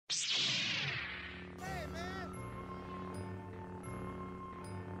Hey, man!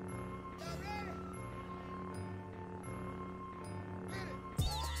 Y'all ready? Get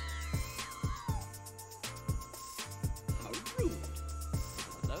it! How rude.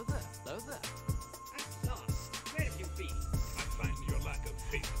 Hello there, hello there. At last, where have you been? I find your lack of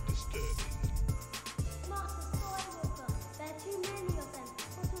faith disturbing. Master Skywalker, there are too many of them.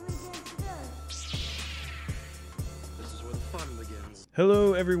 What are we going to do? This is where the fun begins.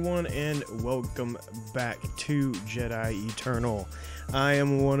 Hello, everyone, and welcome back to Jedi Eternal. I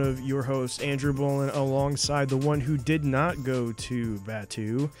am one of your hosts, Andrew Bolin, alongside the one who did not go to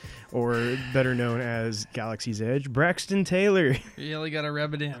Batuu, or better known as Galaxy's Edge, Braxton Taylor. You really gotta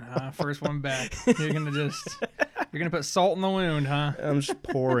rub it in, huh? First one back. You're gonna put salt in the wound, huh? I'm just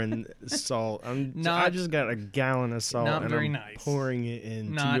pouring salt. I just got a gallon of salt, Not and very I'm nice. pouring it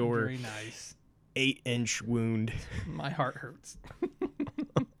into Not your very nice. 8-inch wound. My heart hurts.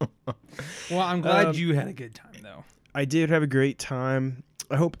 Well, I'm glad you had a good time, though. I did have a great time.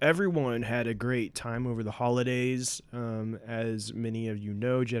 I hope everyone had a great time over the holidays. As many of you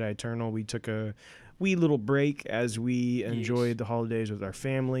know, Jedi Eternal, we took a wee little break as we enjoyed the holidays with our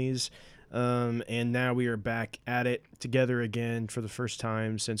families. And now we are back at it together again for the first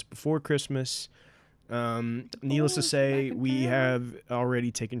time since before Christmas. Needless to say, we have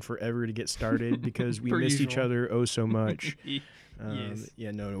already taken forever to get started because we Per miss each usual. other oh so much. Yes.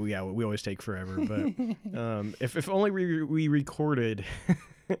 Yeah, we always take forever. But if only we recorded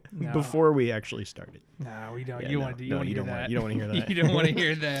No. before we actually started. No, we don't. Yeah, you no, want to no, hear you don't that? want- you don't wanna hear that. You don't want to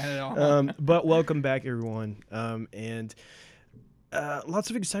hear that at all. But welcome back, everyone. And lots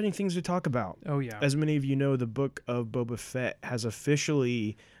of exciting things to talk about. Oh yeah. As many of you know, the Book of Boba Fett has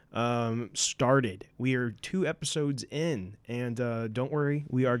officially started. We are 2 episodes in, and don't worry,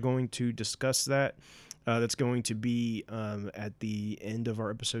 we are going to discuss that. That's going to be at the end of our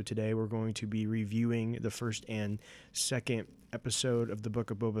episode today. We're going to be reviewing the first and second episode of the Book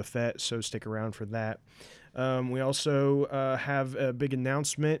of Boba Fett, so stick around for that. We also have a big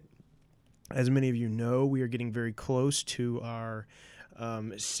announcement. As many of you know, we are getting very close to our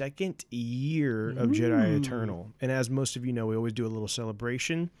second year of Jedi Eternal. And as most of you know, we always do a little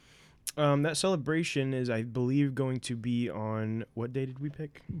celebration. That celebration is, I believe, going to be on, what day did we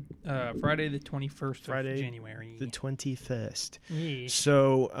pick? Friday the 21st Friday of January. The 21st. Yes.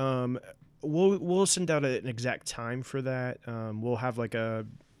 So we'll send out an exact time for that. We'll have like an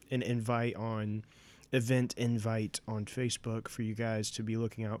invite on Facebook for you guys to be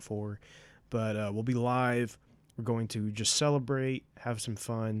looking out for. But we'll be live. We're going to just celebrate, have some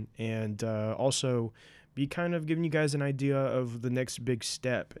fun, and also be kind of giving you guys an idea of the next big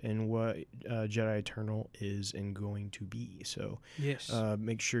step in what Jedi Eternal is and going to be. So Yes.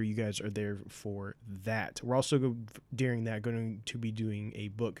 make sure you guys are there for that. We're also, during that, going to be doing a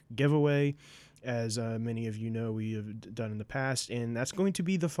book giveaway, as many of you know we have done in the past, and that's going to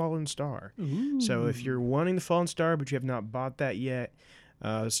be The Fallen Star. So if you're wanting The Fallen Star but you have not bought that yet,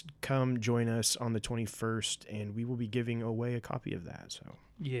 come join us on the 21st, and we will be giving away a copy of that. So,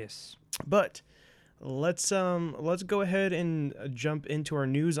 Yes. but let's go ahead and jump into our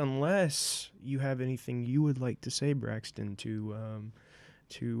news, unless you have anything you would like to say, Braxton,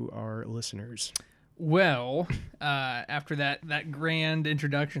 to our listeners. Well, after that grand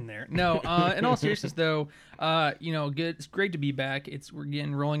introduction there. No, in all seriousness though, good. It's great to be back. We're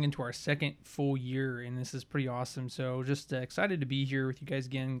getting rolling into our second full year, and this is pretty awesome. So just excited to be here with you guys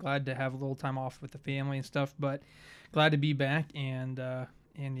again. Glad to have a little time off with the family and stuff, but glad to be back. And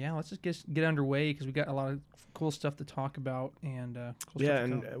yeah, let's just get underway because we got a lot of cool stuff to talk about and cool Yeah, stuff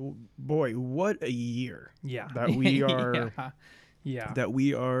to and come. boy, what a year Yeah, that we are. yeah. That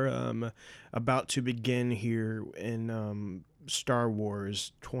we are about to begin here in Star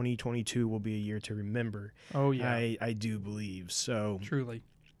Wars. 2022 will be a year to remember. Oh yeah, I do believe so. truly.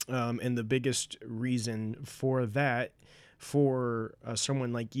 And the biggest reason for that, for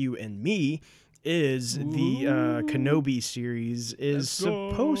someone like you and me, is the Kenobi series is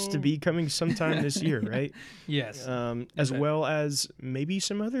supposed to be coming sometime this year, right? Yes. As well as maybe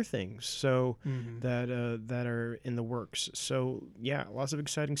some other things. So Mhm. that are in the works. So yeah, lots of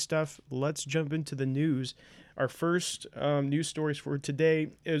exciting stuff. Let's jump into the news. Our first news stories for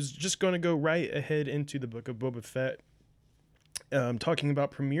today is just going to go right ahead into the Book of Boba Fett, talking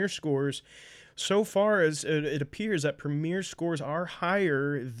about premiere scores. So far as it appears that premiere scores are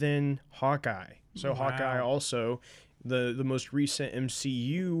higher than Hawkeye. So Wow. Hawkeye also, the most recent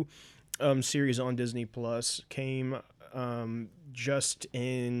MCU series on Disney Plus, came just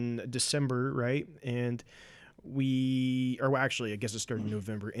in December, right? And actually, I guess it started in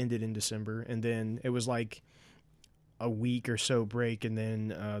November, ended in December, and then it was like a week or so break, and then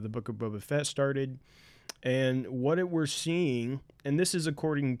the Book of Boba Fett started. And what we're seeing, and this is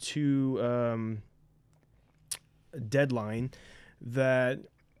according to Deadline, that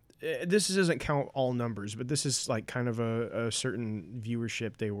this doesn't count all numbers, but this is like kind of a certain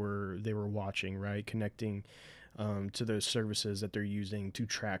viewership they were watching, right? Connecting to those services that they're using to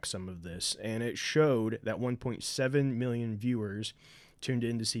track some of this. And it showed that 1.7 million viewers tuned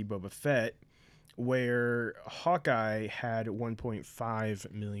in to see Boba Fett, where Hawkeye had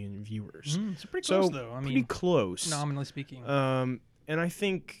 1.5 million viewers. It's pretty close, though. I pretty mean, close. nominally speaking. And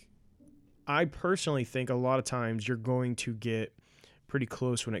I personally think a lot of times you're going to get pretty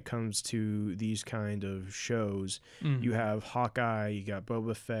close when it comes to these kind of shows. You have Hawkeye, you got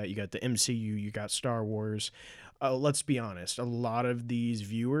Boba Fett, you got the MCU, you got Star Wars. Let's be honest, a lot of these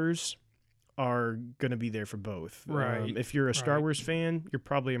viewers are going to be there for both. Right. If you're a Star Wars fan, you're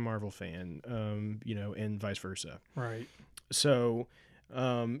probably a Marvel fan, and vice versa. Right. So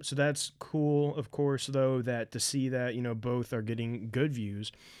that's cool, of course, though, that to see that, both are getting good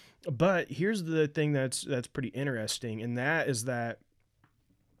views. But here's the thing that's pretty interesting, and that is that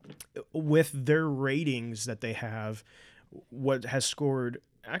with their ratings that they have, what has scored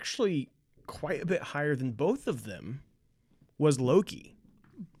actually quite a bit higher than both of them was Loki.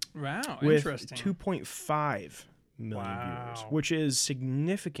 Wow, with interesting. 2.5 million viewers, which is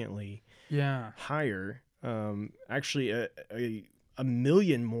significantly higher. Actually, a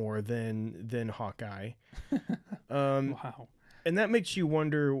million more than Hawkeye. Wow. And that makes you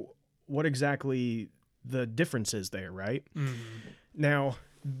wonder what exactly the difference is there, right? Now,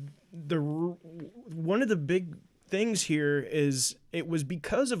 one of the big things here is it was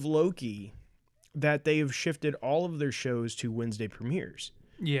because of Loki that they have shifted all of their shows to Wednesday premieres.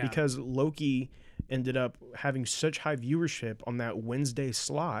 Yeah. Because Loki ended up having such high viewership on that Wednesday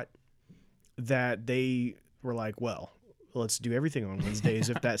slot that they were like, well, let's do everything on Wednesdays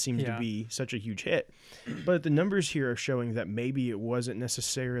if that seems to be such a huge hit. But the numbers here are showing that maybe it wasn't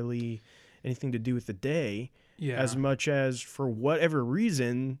necessarily anything to do with the day as much as for whatever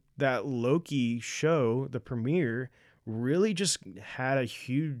reason that Loki show, the premiere, really just had a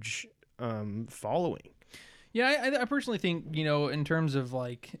huge following. Yeah, I personally think, in terms of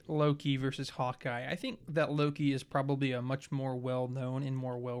like Loki versus Hawkeye, I think that Loki is probably a much more well-known and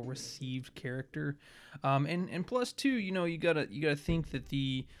more well-received character. And plus too, you gotta think that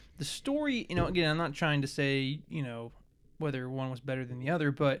the story, again, I'm not trying to say, whether one was better than the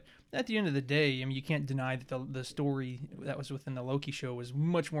other, but at the end of the day, I mean, you can't deny that the story that was within the Loki show was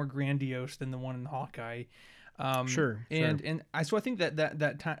much more grandiose than the one in Hawkeye. Sure. And I think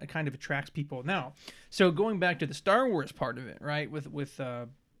that kind of attracts people. Now, so going back to the Star Wars part of it, right, with a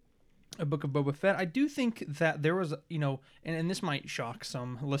Book of Boba Fett, I do think that there was, and this might shock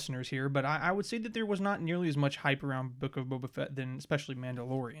some listeners here, but I would say that there was not nearly as much hype around Book of Boba Fett than especially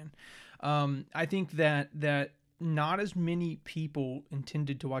Mandalorian. I think that not as many people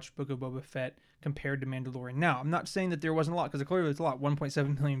intended to watch Book of Boba Fett compared to Mandalorian. Now, I'm not saying that there wasn't a lot, because clearly it's a lot,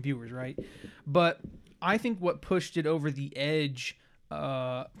 1.7 million viewers, right? But I think what pushed it over the edge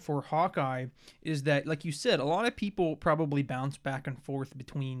for Hawkeye is that, like you said, a lot of people probably bounce back and forth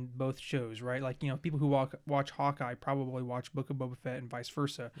between both shows, right? Like, people who watch Hawkeye probably watch Book of Boba Fett and vice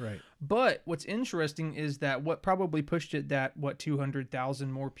versa. Right. But what's interesting is that what probably pushed it, that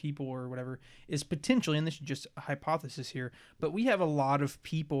 200,000 more people or whatever, is potentially, and this is just a hypothesis here, but we have a lot of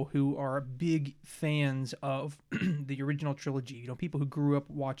people who are big fans of the original trilogy, people who grew up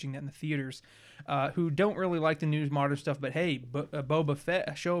watching that in the theaters, who don't really like the new modern stuff, but hey, Boba Fett,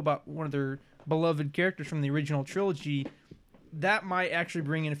 a show about one of their beloved characters from the original trilogy, that might actually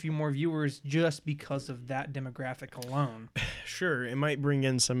bring in a few more viewers just because of that demographic alone. Sure, it might bring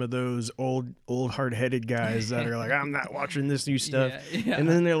in some of those old hard-headed guys that are like, I'm not watching this new stuff, and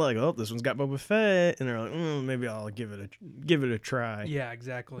then they're like, oh, this one's got Boba Fett, and they're like, maybe I'll give it a try. Yeah,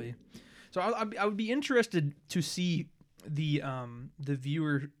 exactly. So I would be interested to see the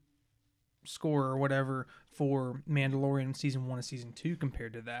viewer score or whatever for Mandalorian season 1 and season 2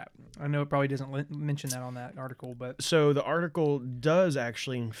 compared to that. I know it probably doesn't mention that on that article, but so the article does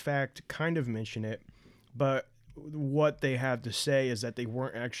actually, in fact, kind of mention it, but what they have to say is that they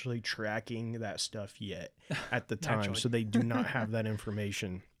weren't actually tracking that stuff yet at the time, so they do not have that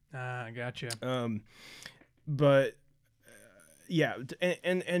information. Gotcha. But yeah,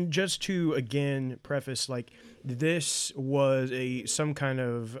 and just to again preface, like, this was some kind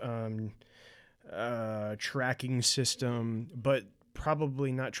of tracking system, but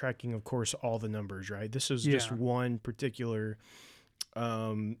probably not tracking, of course, all the numbers, right? This is just one particular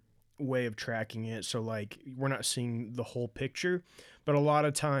way of tracking it. So, like, we're not seeing the whole picture, but a lot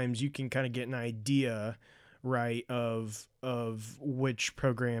of times you can kind of get an idea right, of which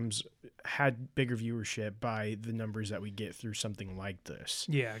programs had bigger viewership by the numbers that we get through something like this.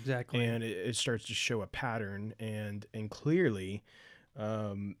 Yeah, exactly. And it starts to show a pattern, and clearly,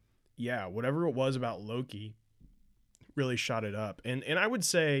 yeah, whatever it was about Loki really shot it up. And I would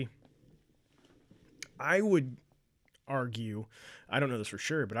say, I would argue, I don't know this for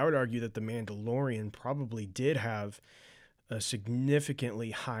sure, but I would argue that The Mandalorian probably did have a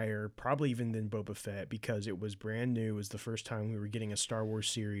significantly higher, probably even than Boba Fett, because it was brand new. It was the first time we were getting a Star Wars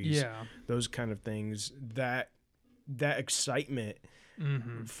series. Yeah. Those kind of things. That excitement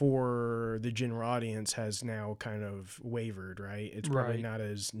for the general audience has now kind of wavered, right? It's probably Right. not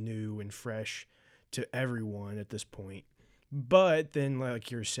as new and fresh to everyone at this point. But then,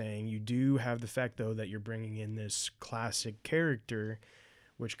 like you're saying, you do have the fact, though, that you're bringing in this classic character,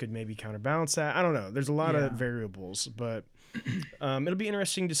 which could maybe counterbalance that. I don't know. There's a lot of variables, but it'll be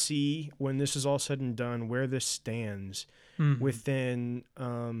interesting to see when this is all said and done where this stands within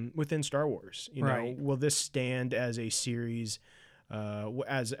Star Wars. You Right. know, will this stand as a series,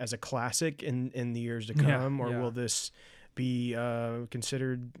 as a classic in the years to Yeah, come, or yeah. will this be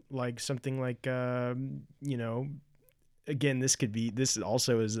considered like something like you know? Again, this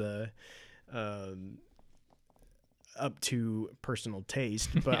also is a up to personal taste,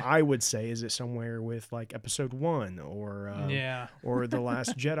 but I would say, is it somewhere with like Episode 1 or or The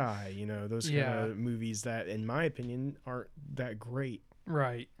Last Jedi? You know, those kind of movies that, in my opinion, aren't that great.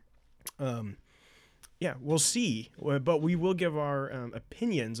 Right. Yeah, we'll see, but we will give our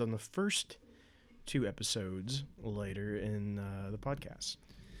opinions on the first 2 episodes later in the podcast.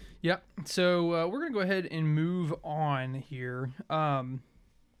 Yep. So we're going to go ahead and move on here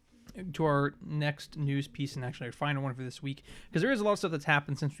to our next news piece, and actually our final one for this week, because there is a lot of stuff that's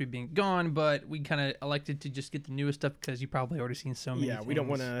happened since we've been gone, but we kind of elected to just get the newest stuff because you probably already seen so many. Yeah, we don't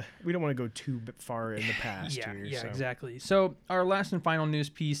want to go too far in the past. Yeah, here, yeah, so. exactly. So our last and final news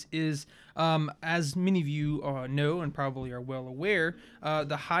piece is, as many of you know and probably are well aware,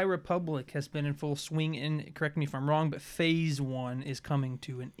 the High Republic has been in full swing. And correct me if I'm wrong, but Phase 1 is coming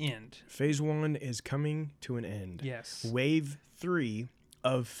to an end. Phase 1 is coming to an end. Yes. Wave 3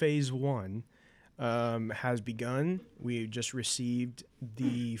 of Phase 1 has begun. We just received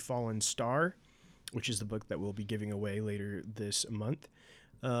The Fallen Star, which is the book that we'll be giving away later this month.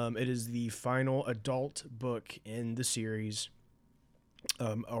 It is the final adult book in the series,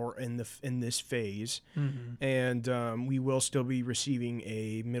 or in this phase, and we will still be receiving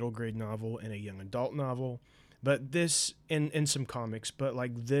a middle grade novel and a young adult novel, but this and some comics. But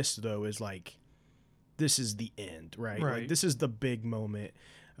like this though is like, this is the end, right? Like this is the big moment.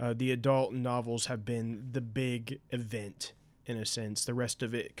 The adult novels have been the big event in a sense. The rest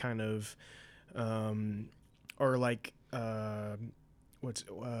of it kind of, or like, what's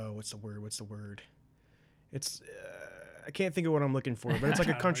the word? It's I can't think of what I'm looking for, but it's like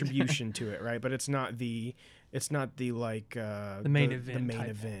a contribution to it, right? But it's not the like the main event. The main type.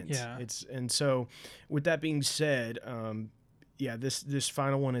 event. Yeah. And so with that being said, yeah, this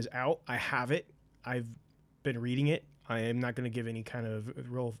final one is out. I have it. I've been reading it. I am not going to give any kind of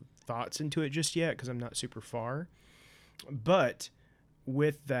real thoughts into it just yet because I'm not super far. But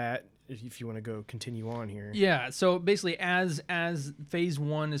with that, if you want to go continue on here. Yeah, so basically as Phase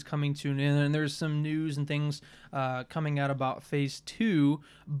 1 is coming to an end, and there's some news and things coming out about Phase 2,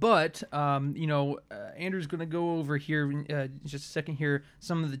 but Andrew's going to go over here in just a second here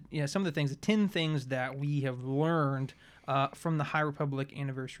some of the things, the 10 things that we have learned from the High Republic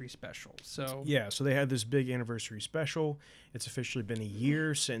Anniversary Special. So they had this big anniversary special. It's officially been a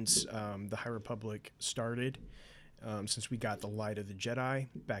year since the High Republic started. Since we got the Light of the Jedi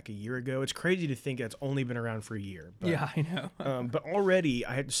back a year ago. It's crazy to think it's only been around for a year. But, yeah, I know. but already,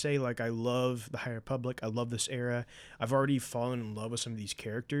 I have to say, like, I love the High Republic. I love this era. I've already fallen in love with some of these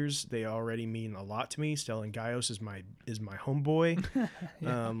characters. They already mean a lot to me. Stellan Gaios is my homeboy.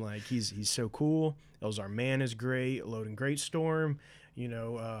 Like, he's so cool. Elzar Mann is great. Loden Greatstorm. You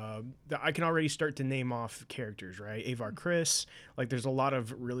know, I can already start to name off characters, right? Avar Kriss. Like, there's a lot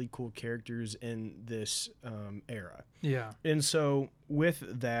of really cool characters in this era. Yeah. And so with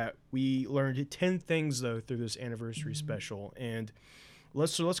that, we learned 10 things, though, through this anniversary special. And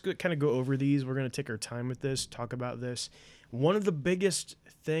let's kind of go over these. We're going to take our time with this, talk about this. One of the biggest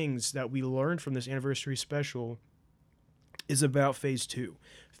things that we learned from this anniversary special is about Phase 2.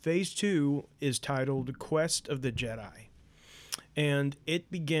 Phase 2 is titled Quest of the Jedi. And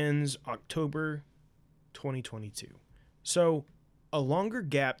it begins October 2022. So a longer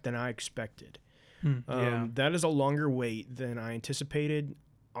gap than I expected. That is a longer wait than I anticipated.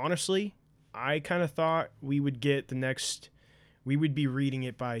 Honestly, I kind of thought we would be reading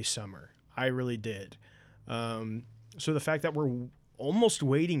it by summer. I really did. So the fact that we're almost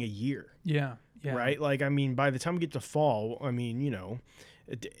waiting a year, Yeah. Yeah. right? Like, I mean, by the time we get to fall, I mean,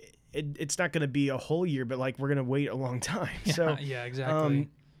 it's not going to be a whole year, but like we're going to wait a long time. Yeah, So yeah, exactly.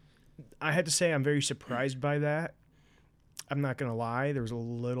 I had to say I'm very surprised by that. I'm not going to lie. There was a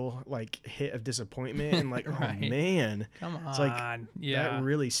little like hit of disappointment and like, Right. oh man, Come on. it's like, yeah. that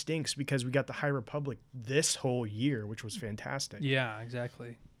really stinks because we got the High Republic this whole year, which was fantastic. Yeah,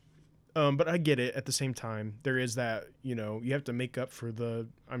 exactly. But I get it. At the same time, there is that, you have to make up for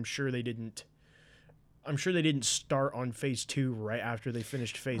I'm sure they didn't start on phase 2 right after they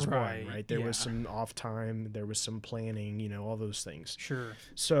finished phase 1, right? There was yeah. some off time, there was some planning, all those things. Sure.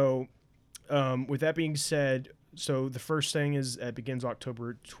 So, with that being said, so the first thing is it begins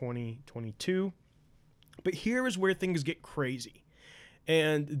October 2022. But here is where things get crazy.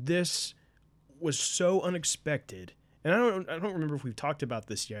 And this was so unexpected. And I don't remember if we've talked about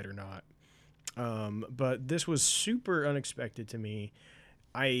this yet or not. But this was super unexpected to me.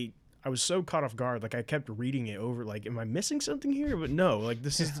 I was so caught off guard. Like I kept reading it over. Like, am I missing something here? But no. Like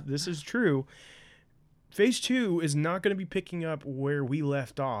this is true. Phase 2 is not going to be picking up where we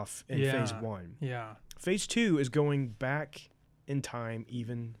left off in phase 1. Yeah. Phase 2 is going back in time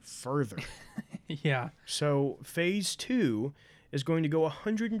even further. Yeah. So phase 2 is going to go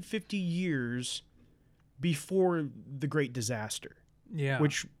 150 years before the Great Disaster. Yeah.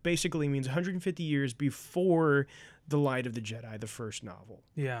 Which basically means 150 years before The Light of the Jedi, the first novel.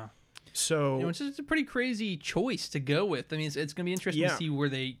 Yeah. So It's just a pretty crazy choice to go with. I mean, it's going to be interesting to see where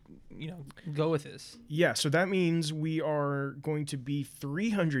they, go with this. yeah, so that means we are going to be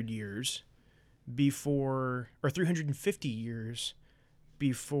 300 years before, or 350 years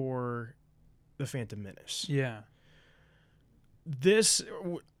before The Phantom Menace. Yeah. This,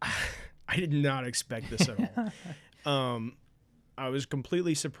 I did not expect this at all. I was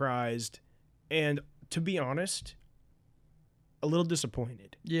completely surprised, and to be honest, a little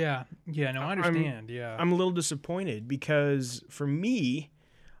disappointed. Yeah. Yeah. No, I understand. Yeah. I'm a little disappointed because for me,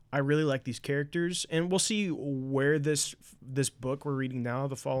 I really like these characters, and we'll see where this book we're reading now,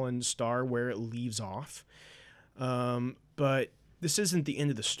 The Fallen Star, where it leaves off. But this isn't the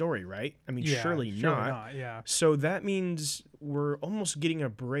end of the story, right? I mean, surely not. Yeah. So that means we're almost getting a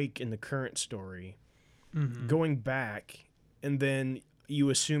break in the current story, going back, and then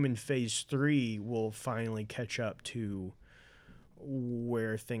you assume in phase 3 we'll finally catch up to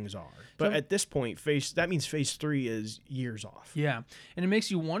where things are. But at this point, that means phase 3 is years off. Yeah, and it makes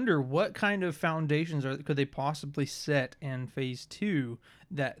you wonder what kind of foundations could they possibly set in phase 2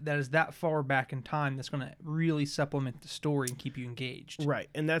 that is that far back in time that's going to really supplement the story and keep you engaged. Right,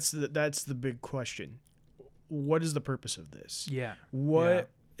 and that's the big question. What is the purpose of this? Yeah.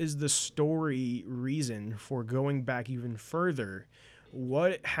 What is the story reason for going back even further?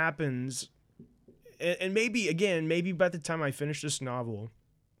 What happens? And maybe by the time I finish this novel,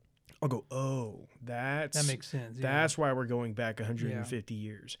 I'll go, oh, that makes sense. Yeah. That's why we're going back 150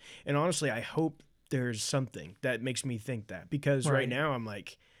 years. And honestly, I hope there's something that makes me think that, because right now I'm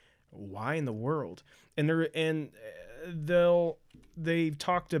like, why in the world? And they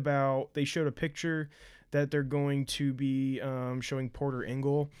showed a picture that they're going to be showing Porter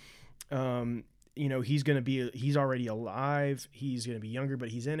Engle. He's already alive. He's going to be younger, but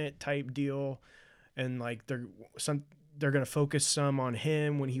he's in it type deal. And like they're going to focus some on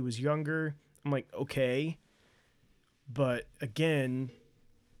him when he was younger. I'm like, okay, but again,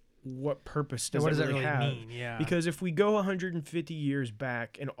 what purpose does what it does really that really have? mean? Yeah, because if we go 150 years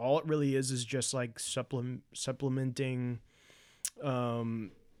back, and all it really is just like supplementing, what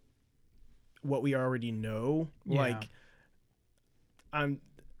we already know. Yeah. Like, I'm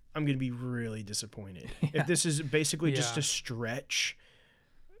going to be really disappointed if this is basically just a stretch.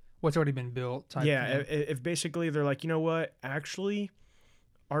 What's already been built type thing. If basically they're like, you know what, actually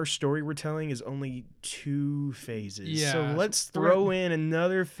our story we're telling is only 2 phases, so let's throw in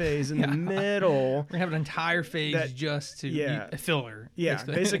another phase in the middle. We're gonna have an entire phase just to be a filler.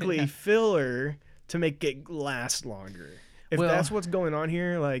 Basically filler to make it last longer. If that's what's going on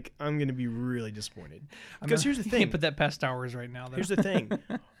here, like, I'm gonna be really disappointed, because here's the thing. You can't put that past Star Wars right now, though. Here's the thing.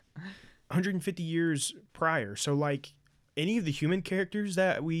 150 years prior, so like any of the human characters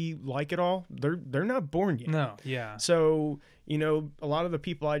that we like at all, they're not born yet. No, yeah. So, a lot of the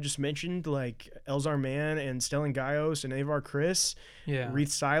people I just mentioned, like Elzar Mann and Stellan Gaios and Avar Kriss,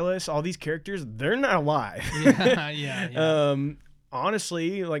 Reith Silas, all these characters, they're not alive. Yeah.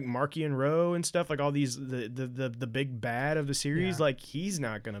 Honestly, like Markian Rowe and stuff, like all these, the big bad of the series, like he's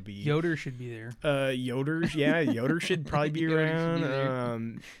not gonna be. Yoder should be there. Yoder should probably be Yoder around. should be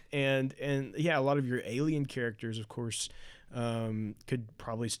there. And a lot of your alien characters, of course, could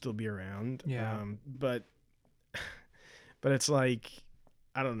probably still be around. Yeah. But but it's like,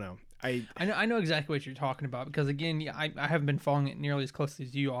 I don't know. I know exactly what you're talking about, because again, yeah, I haven't been following it nearly as closely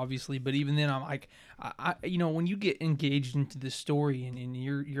as you, obviously, but even then, I'm like, when you get engaged into this story and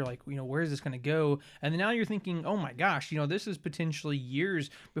you're like, where is this going to go? And then now you're thinking, oh my gosh, this is potentially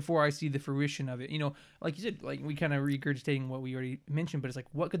years before I see the fruition of it. Like you said, like we kind of regurgitating what we already mentioned, but it's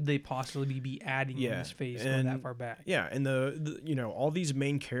like, what could they possibly be adding in this phase going that far back? Yeah, and the all these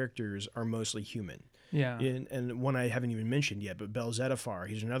main characters are mostly human. Yeah. And one I haven't even mentioned yet, but Belzetifar,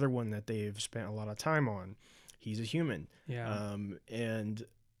 he's another one that they've spent a lot of time on. He's a human. Yeah. And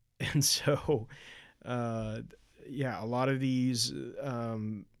so, a lot of these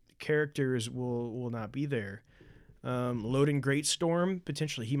characters will not be there. Loading Greatstorm,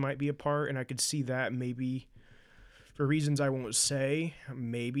 potentially he might be a part, and I could see that maybe, for reasons I won't say,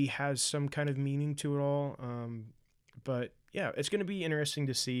 maybe has some kind of meaning to it all. But yeah, it's going to be interesting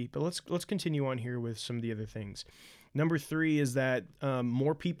to see. But let's continue on here with some of the other things. Number 3 is that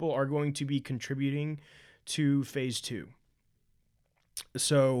more people are going to be contributing to Phase 2.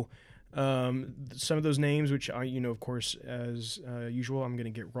 So some of those names, which I, of course, as usual, I'm going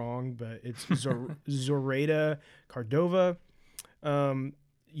to get wrong, but it's Zoraida Cordova.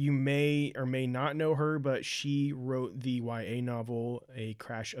 You may or may not know her, but she wrote the YA novel A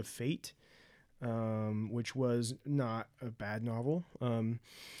Crash of Fate, which was not a bad novel. We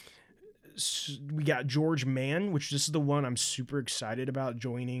got George Mann, which this is the one I'm super excited about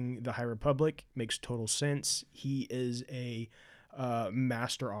joining the High Republic. Makes total sense. He is a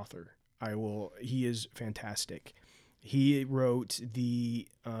master author. He is fantastic. He wrote the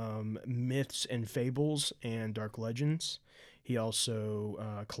Myths and Fables and Dark Legends. He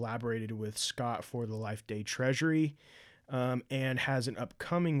also collaborated with Scott for the Life Day Treasury, and has an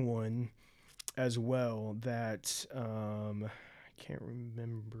upcoming one as well that I can't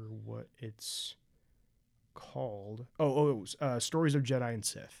remember what it's called. Stories of Jedi and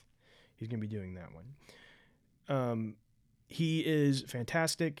Sith. He's going to be doing that one. He is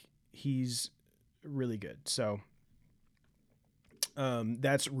fantastic. He's really good. So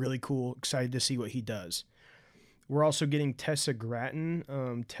that's really cool. Excited to see what he does. We're also getting Tessa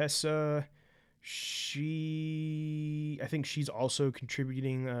Gratton. Tessa, I think she's also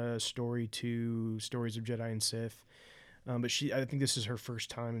contributing a story to Stories of Jedi and Sith. But I think this is her first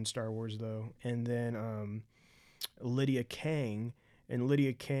time in Star Wars, though. And then Lydia Kang. And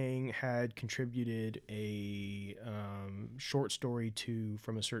Lydia Kang had contributed a short story to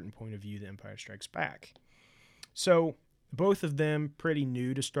From a Certain Point of View, The Empire Strikes Back. So both of them pretty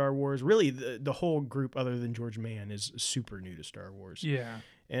new to Star Wars. Really, the whole group, other than George Mann, is super new to Star Wars. Yeah.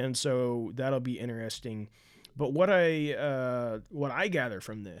 And so that'll be interesting. But what I gather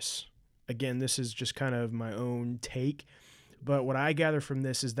from this, again, this is just kind of my own take, but what I gather from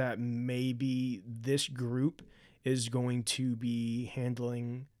this is that maybe this group is going to be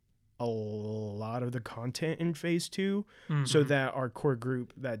handling a lot of the content in Phase 2, so that our core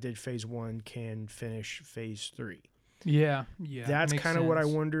group that did Phase 1 can finish Phase 3. Yeah. That's kind of what I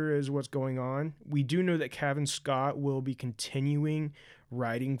wonder is what's going on. We do know that Cavan Scott will be continuing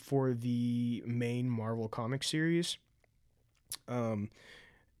writing for the main Marvel comic series.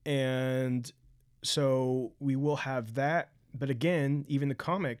 And so we will have that. But again, even the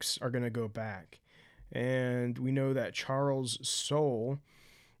comics are going to go back. And we know that Charles Soule,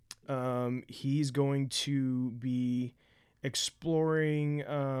 he's going to be exploring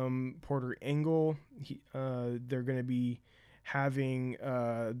Porter Engle. They're going to be having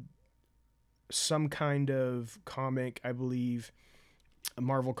some kind of comic, I believe, a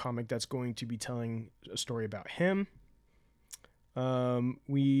Marvel comic that's going to be telling a story about him.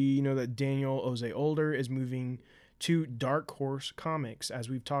 We know that Daniel Jose Older is moving to Dark Horse Comics, as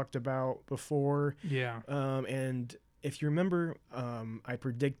we've talked about before. Yeah. And if you remember, I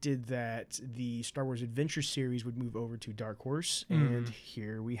predicted that the Star Wars Adventure series would move over to Dark Horse, and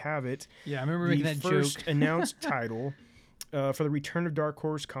here we have it. Yeah, I remember making that joke. The first announced title for the return of Dark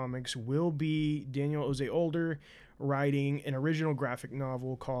Horse Comics will be Daniel Jose Older writing an original graphic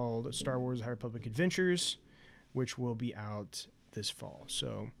novel called Star Wars High Republic Adventures, which will be out this fall.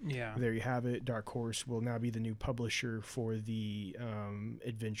 So there you have it. Dark Horse will now be the new publisher for the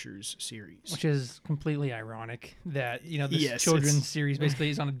Adventures series, which is completely ironic that this children's series basically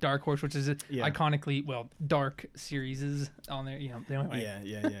is on a Dark Horse, which is iconically dark series is on there. Anyway.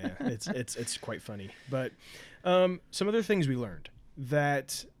 Yeah. It's quite funny. But some other things we learned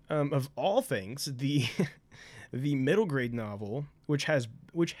that of all things, the the middle grade novel, which has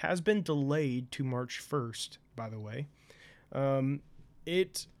been delayed to March 1st, by the way.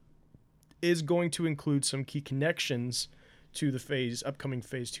 It is going to include some key connections to the upcoming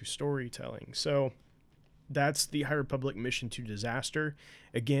Phase 2 storytelling. So that's the High Republic mission to Disaster.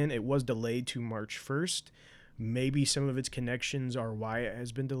 Again, it was delayed to March 1st. Maybe some of its connections are why it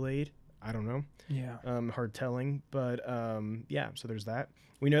has been delayed. I don't know. Yeah. Hard telling. But yeah, so there's that.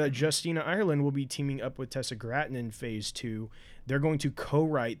 We know that Justina Ireland will be teaming up with Tessa Gratton in Phase 2. They're going to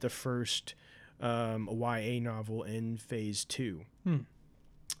co-write the first YA novel in Phase 2.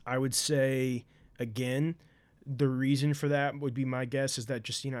 I would say, again, the reason for that would be, my guess is that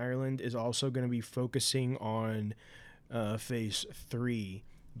Justina Ireland is also going to be focusing on Phase 3,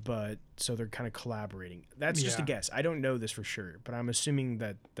 but so they're kind of collaborating. That's just a guess. I don't know this for sure, but I'm assuming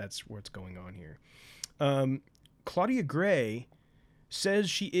that that's what's going on here. Claudia Gray says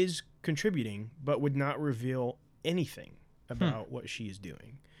she is contributing, but would not reveal anything about what she is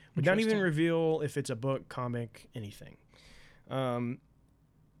doing. Would not even reveal if it's a book, comic, anything.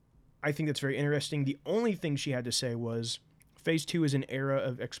 I think that's very interesting. The only thing she had to say was, Phase 2 is an era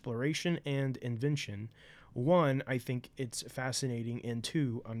of exploration and invention. 1, I think it's fascinating, and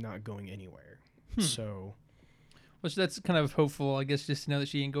 2, I'm not going anywhere. So, which that's kind of hopeful, I guess, just to know that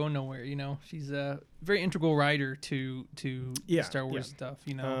she ain't going nowhere. You know, she's a very integral writer to Star Wars stuff.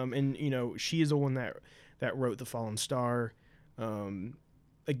 You know, and you know, she is the one that wrote The Fallen Star. I'm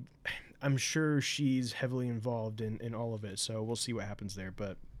sure she's heavily involved in all of it. So we'll see what happens there.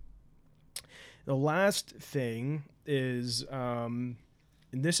 But the last thing is, and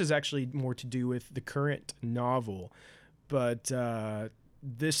this is actually more to do with the current novel, but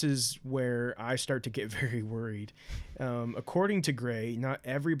this is where I start to get very worried. According to Gray, not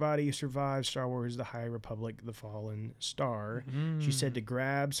everybody survives Star Wars The High Republic, The Fallen Star. She said to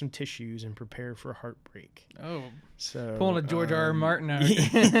grab some tissues and prepare for heartbreak. Oh, so pulling a George R. R. Martin out.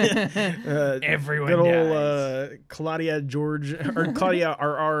 Everyone good dies. old Claudia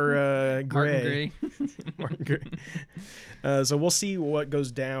R.R. Gray. Martin Gray. So we'll see what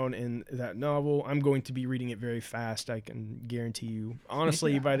goes down in that novel. I'm going to be reading it very fast. I can guarantee you.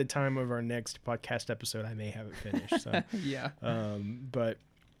 Honestly, by the time of our next podcast episode, I may have it finished. So, Yeah. But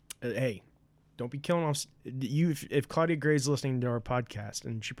hey, don't be killing off you. If Claudia Gray's listening to our podcast,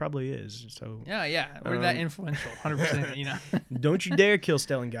 and she probably is. So Yeah. We're that influential, 100%. You know. don't you dare kill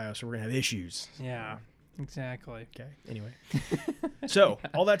Stellan Gaius, or we're gonna have issues. Yeah. Exactly. Okay. Anyway, so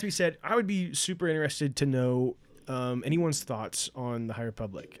all that to be said, I would be super interested to know anyone's thoughts on the High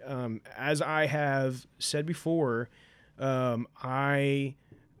Republic. As I have said before, I'm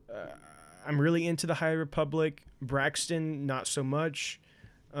really into the High Republic. Braxton, not so much.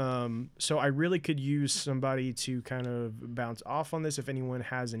 So I really could use somebody to kind of bounce off on this. If anyone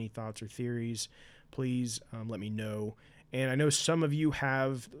has any thoughts or theories, please let me know. And I know some of you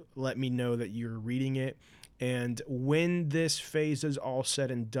have let me know that you're reading it. And when this phase is all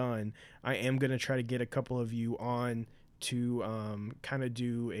said and done, I am going to try to get a couple of you on to kind of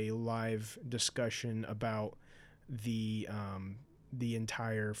do a live discussion about the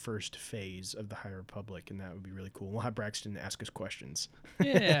entire first phase of the High Republic, and that would be really cool. We'll have Braxton ask us questions.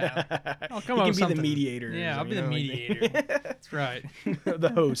 Yeah. I'll come He up can with be something. the mediator. Yeah, I'll be the mediator. That's right.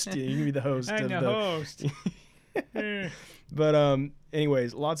 The host. Yeah, you can be the host. I'm of the host. But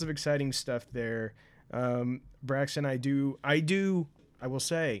anyways, lots of exciting stuff there. Braxton, I will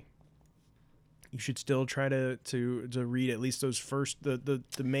say, you should still try to read at least those first the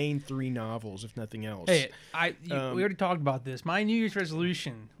main 3 novels, if nothing else. Hey, we already talked about this. My New Year's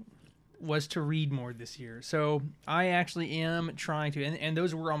resolution was to read more this year. So I actually am trying to, and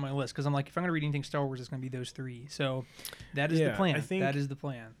those were on my list, because I'm like, if I'm going to read anything Star Wars, it's going to be those 3. So that is the plan. That is the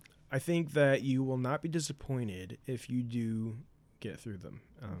plan. I think that you will not be disappointed if you do get through them.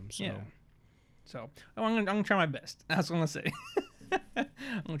 So I'm gonna try my best. That's what I'm gonna say. I'm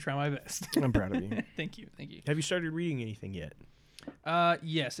gonna try my best. I'm proud of you. Thank you. Have you started reading anything yet?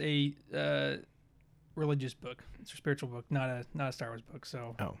 Yes, a religious book. It's a spiritual book, not a Star Wars book.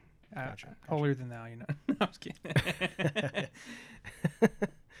 So gotcha. Holier than thou, you know. No, I was kidding.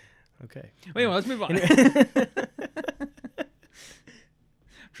 Okay. Wait, well, let's move on.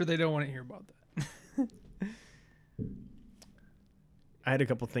 I'm sure they don't want to hear about that. I had a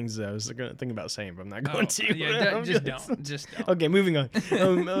couple things that I was going to think about saying, but I'm not going to. Yeah, just don't. Okay, moving on.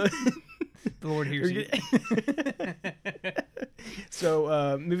 The Lord hears you.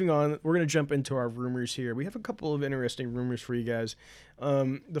 So, moving on, we're going to jump into our rumors here. We have a couple of interesting rumors for you guys.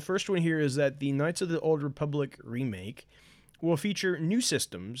 The first one here is that the Knights of the Old Republic remake will feature new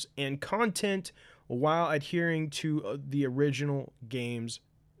systems and content while adhering to the original game's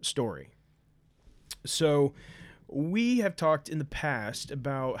story. So, we have talked in the past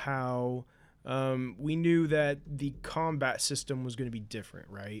about how we knew that the combat system was going to be different,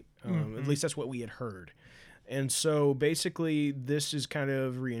 right? At least that's what we had heard. And so basically this is kind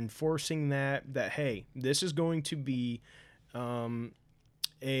of reinforcing that hey, this is going to be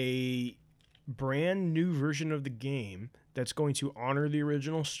a brand new version of the game that's going to honor the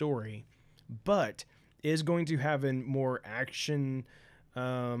original story, but is going to have a more action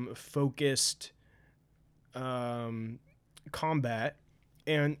focused combat.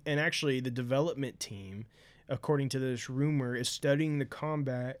 And actually the development team, according to this rumor, is studying the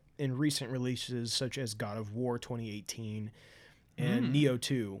combat in recent releases such as God of War 2018 and Neo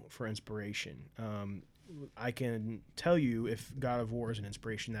 2 for inspiration. I can tell you, if God of War is an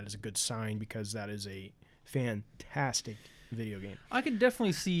inspiration, that is a good sign, because that is a fantastic video game. I could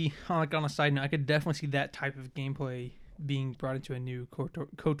definitely see, like on a side note, I could definitely see that type of gameplay being brought into a new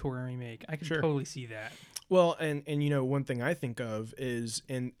KOTOR remake. I could totally see that. Well, and you know, one thing I think of is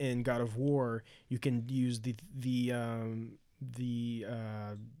in God of War, you can use the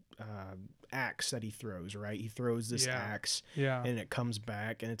axe that he throws, right? He throws this axe, and it comes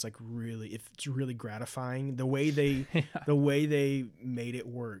back, and it's like it's really gratifying. The way they the way they made it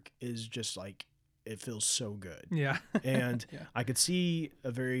work is just like, it feels so good. Yeah. And I could see a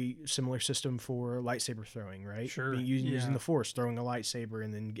very similar system for lightsaber throwing, right? Sure. Using the Force, throwing a lightsaber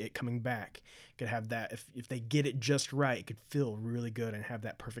and then it coming back. Could have that, if they get it just right, it could feel really good and have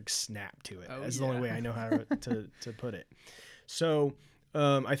that perfect snap to it. That's the only way I know how to put it. So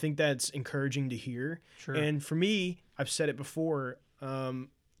I think that's encouraging to hear. Sure. And for me, I've said it before,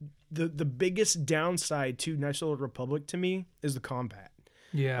 the biggest downside to Knights of the Old Republic to me is the combat.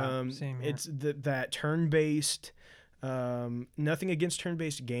 Yeah, same here. It's that turn-based, nothing against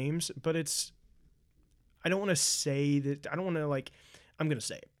turn-based games, but I don't want to say that, I'm going to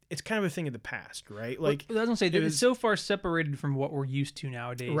say it. It's kind of a thing of the past, right? Like, I was gonna say it's so far separated from what we're used to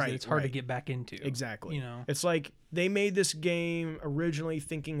nowadays that it's hard to get back into. Exactly. You know, it's like they made this game originally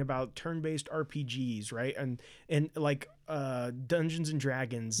thinking about turn-based RPGs, right? And like Dungeons and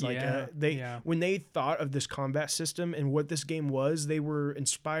Dragons. Like when they thought of this combat system and what this game was, they were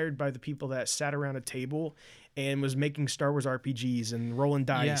inspired by the people that sat around a table and was making Star Wars RPGs and rolling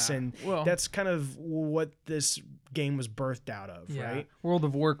dice, and that's kind of what this game was birthed out of, right? World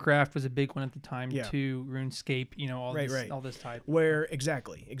of Warcraft was a big one at the time too. RuneScape, you know, all this type. Where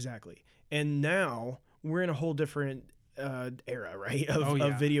exactly, and now we're in a whole different era, right?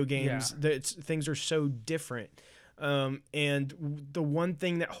 Of video games. Things are so different. And the one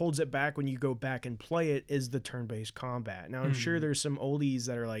thing that holds it back when you go back and play it is the turn-based combat. Now, I'm sure there's some oldies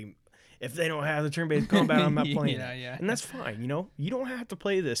that are like, if they don't have the turn-based combat, I'm not playing it. And that's fine, you know? You don't have to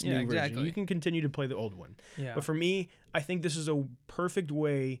play this new version. You can continue to play the old one. But for me, I think this is a perfect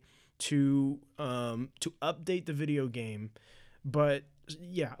way to update the video game. But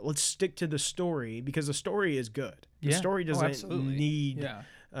let's stick to the story, because the story is good. The story doesn't need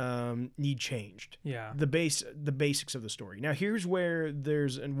changed. The basics of the story. Now, here's where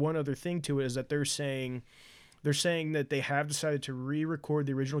there's one other thing to it, is that they're saying that they have decided to re-record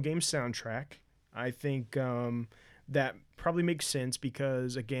the original game's soundtrack. I think that probably makes sense,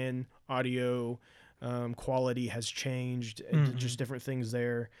 because again, audio quality has changed, just different things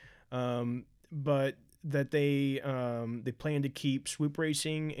there. But that they plan to keep Swoop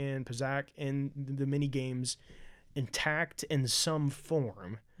Racing and Pazaak and the mini games intact in some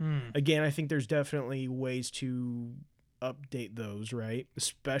form. Again, I think there's definitely ways to update those, right?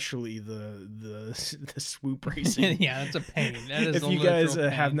 Especially the Swoop Racing. That's a pain. That is if you guys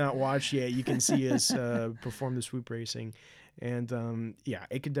have not watched yet, you can see us perform the Swoop Racing, and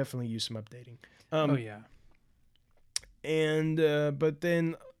it could definitely use some updating. And but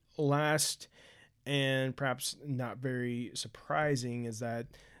then last, and perhaps not very surprising, is that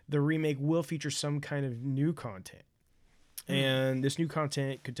the remake will feature some kind of new content. And this new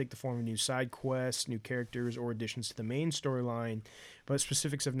content could take the form of new side quests, new characters, or additions to the main storyline, but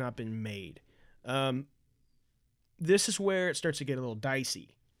specifics have not been made. This is where it starts to get a little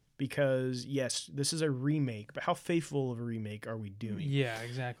dicey, because yes, this is a remake, but how faithful of a remake are we doing? Yeah,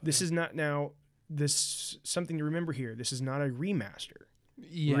 exactly. This is not, something to remember here. This is not a remaster.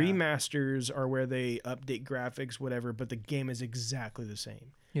 Yeah. Remasters are where they update graphics, whatever, but the game is exactly the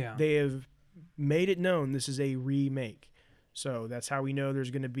same. Yeah. They have made it known this is a remake. So that's how we know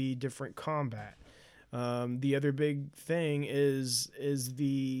there's going to be different combat. The other big thing is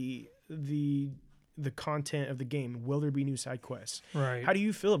the content of the game. Will there be new side quests? Right. How do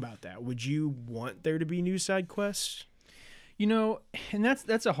you feel about that? Would you want there to be new side quests? You know, and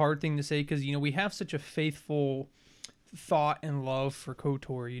that's a hard thing to say, because, you know, we have such a faithful thought and love for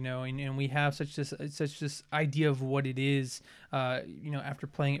KOTOR, you know, and we have such this idea of what it is, you know, after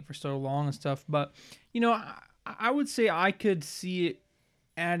playing it for so long and stuff. But, you know, I would say I could see it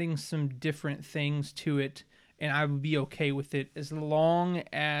adding some different things to it and I would be okay with it as long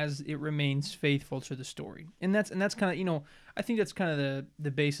as it remains faithful to the story. And that's kind of, you know, I think that's kind of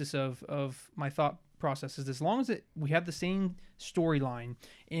the basis of my thought process, is as long as we have the same storyline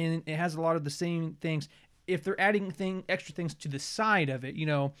and it has a lot of the same things. If they're adding extra things to the side of it, you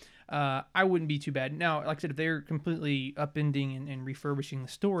know, I wouldn't be too bad. Now, like I said, if they're completely upending and refurbishing the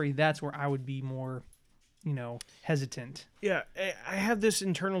story, that's where I would be more, you know, hesitant. Yeah, I have this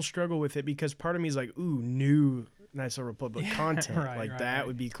internal struggle with it because part of me is like, ooh, new Knights of the Republic content. Right, that right.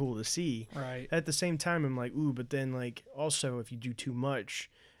 would be cool to see. Right. At the same time, I'm like, ooh, but then like also if you do too much,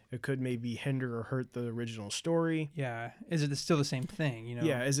 it could maybe hinder or hurt the original story. Yeah. Is it still the same thing, you know?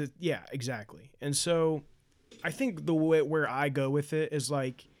 Yeah, is it? Yeah, exactly. And so I think the way where I go with it is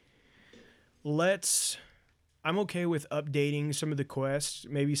like, I'm okay with updating some of the quests.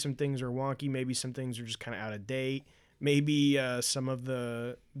 Maybe some things are wonky. Maybe some things are just kind of out of date. Maybe some of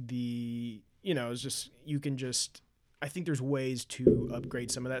the you know, it's just, you can just, I think there's ways to upgrade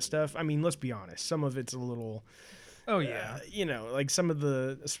some of that stuff. I mean, let's be honest. Some of it's a little, Oh, yeah. you know, like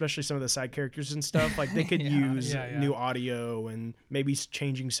especially some of the side characters and stuff, like they could use new audio and maybe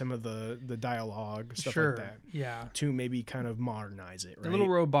changing some of the dialogue, stuff Sure. like that. Yeah. To maybe kind of modernize it, right? A little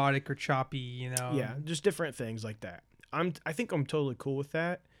robotic or choppy, you know? Yeah, just different things like that. I think I'm totally cool with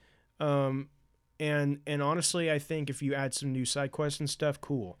that. And honestly, I think if you add some new side quests and stuff,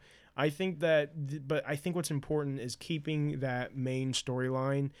 cool. I think but I think what's important is keeping that main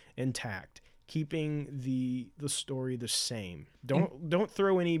storyline intact, keeping the story the same. Don't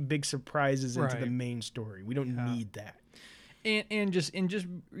throw any big surprises into the main story. We don't need that. And just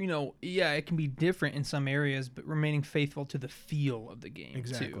you know, yeah, it can be different in some areas, but remaining faithful to the feel of the game.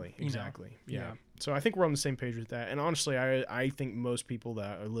 Exactly. Too, Exactly. You know? Yeah. So I think we're on the same page with that. And honestly, I think most people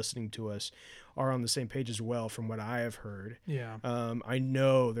that are listening to us are on the same page as well, from what I have heard. Yeah. I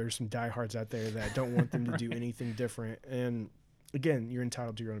know there's some diehards out there that don't want them to do anything different. And again, you're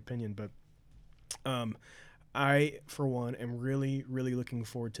entitled to your own opinion, but I, for one, am really, really looking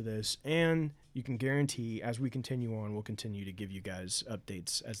forward to this. And you can guarantee, as we continue on, we'll continue to give you guys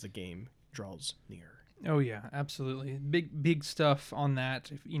updates as the game draws near. Oh yeah, absolutely. Big stuff on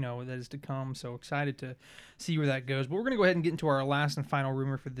that, you know, that is to come. So excited to see where that goes. But we're going to go ahead and get into our last and final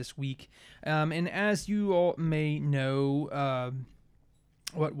rumor for this week. And as you all may know,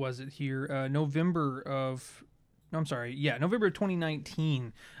 what was it here? November of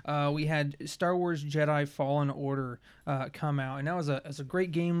 2019, we had Star Wars Jedi Fallen Order come out, and that was a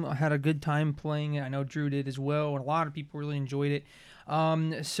great game. I had a good time playing it. I know Drew did as well, and a lot of people really enjoyed it.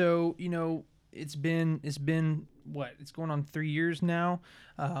 So, you know, it's been what? It's going on 3 years now,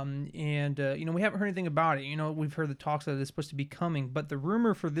 and you know, we haven't heard anything about it. You know, we've heard the talks that it's supposed to be coming, but the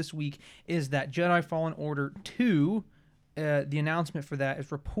rumor for this week is that Jedi Fallen Order 2, the announcement for that is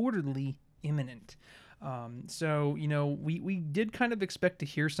reportedly imminent. So, you know, we did kind of expect to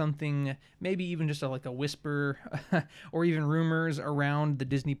hear something, maybe even just like a whisper or even rumors around the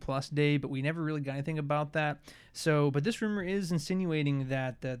Disney Plus day, but we never really got anything about that. So, but this rumor is insinuating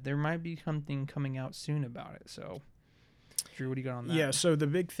that there might be something coming out soon about it. So, Drew, what do you got on that? Yeah, so the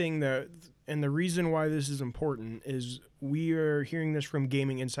big thing and the reason why this is important is we are hearing this from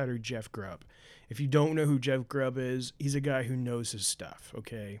gaming insider Jeff Grubb. If you don't know who Jeff Grubb is, he's a guy who knows his stuff,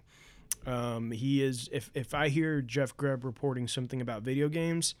 okay? He is, if I hear Jeff Grubb reporting something about video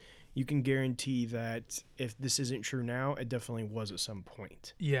games, you can guarantee that if this isn't true now, it definitely was at some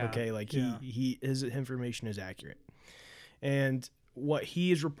point. Yeah. Okay. Like his information is accurate, and what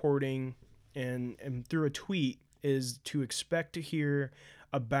he is reporting and through a tweet is to expect to hear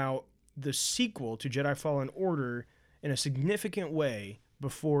about the sequel to Jedi Fallen Order in a significant way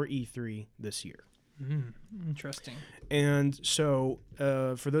before E3 this year. Interesting. And so,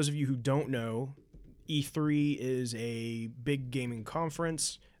 for those of you who don't know, E3 is a big gaming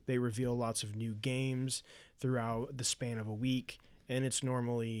conference. They reveal lots of new games throughout the span of a week, and it's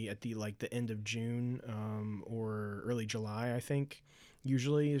normally at the end of June or early July, I think.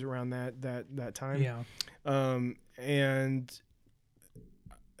 Usually is around that time. Yeah. And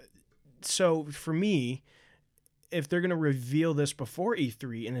so for me, if they're going to reveal this before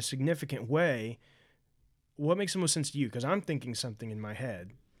E3 in a significant way, what makes the most sense to you? Because I'm thinking something in my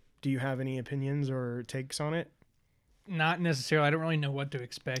head. Do you have any opinions or takes on it? Not necessarily. I don't really know what to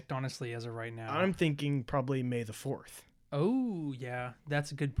expect, honestly, as of right now. I'm thinking probably May the 4th. Oh, yeah.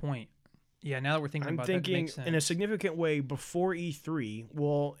 That's a good point. Yeah, now that we're thinking about that, it makes sense. In a significant way before E3.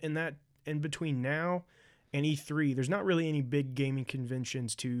 Well, in between now and E3, there's not really any big gaming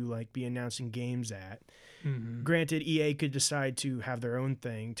conventions to be announcing games at. Mm-hmm. Granted, EA could decide to have their own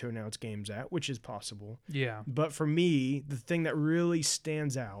thing to announce games at, which is possible. Yeah. But for me, the thing that really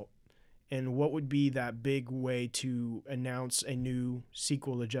stands out and what would be that big way to announce a new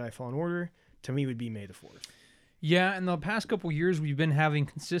sequel to Jedi Fallen Order, to me would be May the 4th. Yeah, in the past couple years, we've been having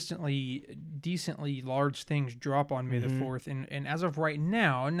consistently decently large things drop on May the 4th. And as of right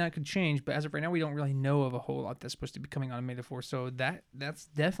now, and that could change, but as of right now, we don't really know of a whole lot that's supposed to be coming on May the 4th. So that's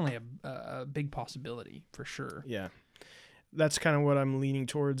definitely a big possibility for sure. Yeah. That's kind of what I'm leaning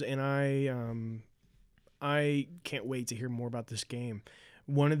towards, and I can't wait to hear more about this game.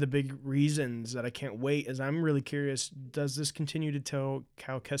 One of the big reasons that I can't wait is I'm really curious, does this continue to tell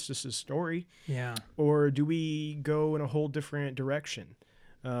Cal Kestis' story? Yeah. Or do we go in a whole different direction?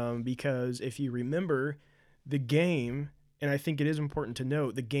 Because if you remember, the game, and I think it is important to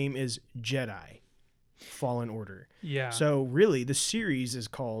note, the game is Jedi Fallen Order. Yeah. So really, the series is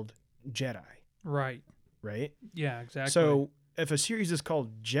called Jedi, Right. right? Yeah, exactly. So if a series is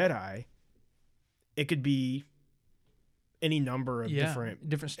called Jedi, it could be any number of different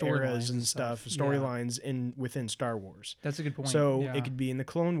storylines eras and stuff, Yeah. storylines within Star Wars. That's a good point. So yeah. it could be in the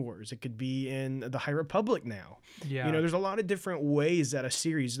Clone Wars. It could be in the High Republic now. Yeah. You know, there's a lot of different ways that a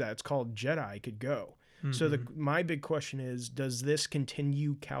series that's called Jedi could go. So my big question is, does this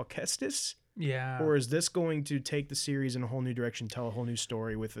continue Cal Kestis? Yeah. Or is this going to take the series in a whole new direction, tell a whole new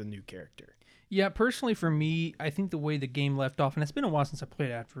story with a new character? Yeah, personally for me, I think the way the game left off, and it's been a while since I played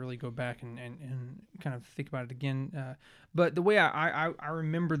it, I have to really go back and kind of think about it again. But the way I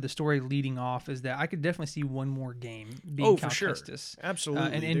remember the story leading off is that I could definitely see one more game being Cal for sure. Kestis.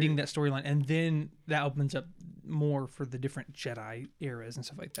 Absolutely. And ending that storyline. And then that opens up more for the different Jedi eras and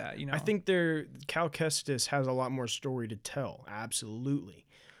stuff like that. You know, I think Cal Kestis has a lot more story to tell. Absolutely.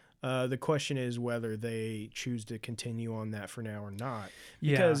 The question is whether they choose to continue on that for now or not.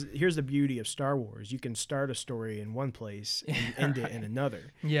 Because here's the beauty of Star Wars. You can start a story in one place and end it in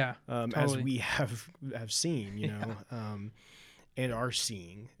another. Yeah. As totally. we have seen, you know, and are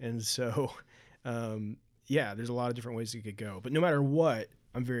seeing. And so, there's a lot of different ways it could go. But no matter what,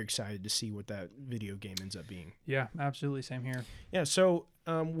 I'm very excited to see what that video game ends up being. Yeah, absolutely. Same here. Yeah, so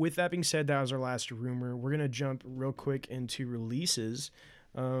with that being said, that was our last rumor. We're going to jump real quick into releases.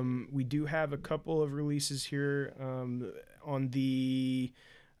 We do have a couple of releases here on the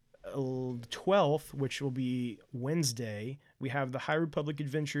 12th, which will be Wednesday. We have the High Republic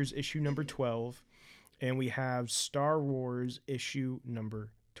Adventures issue number 12, and we have Star Wars issue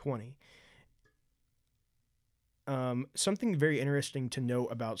number 20. Something very interesting to note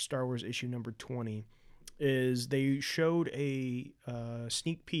about Star Wars issue number 20 is they showed a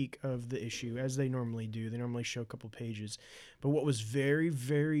sneak peek of the issue, as they normally do. They normally show a couple pages. But what was very,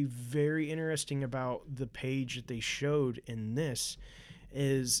 very, very interesting about the page that they showed in this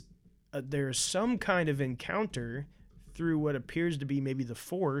is there's some kind of encounter through what appears to be maybe the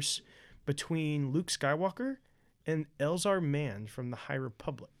Force between Luke Skywalker and Elzar Mann from the High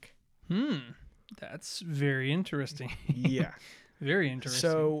Republic. That's very interesting. Yeah. Very interesting.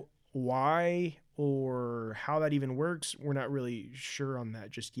 So why or how that even works, we're not really sure on that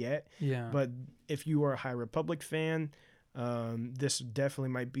just yet. Yeah. But if you are a High Republic fan, this definitely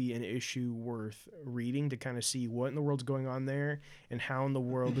might be an issue worth reading to kind of see what in the world's going on there and how in the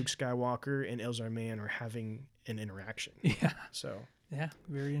world Luke Skywalker and Elzar Mann are having an interaction. Yeah. So Yeah,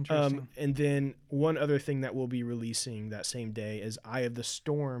 very interesting. and then one other thing that we'll be releasing that same day is Eye of the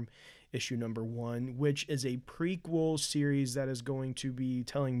Storm issue number 1, which is a prequel series that is going to be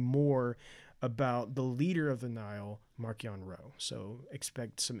telling more about the leader of the Nile, Marchion Ro. So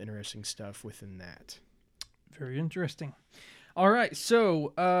expect some interesting stuff within that. Very interesting. All right,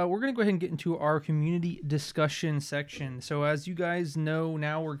 so we're going to go ahead and get into our community discussion section. So as you guys know,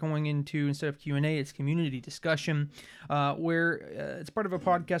 now we're going into, instead of Q&A, it's community discussion, where it's part of a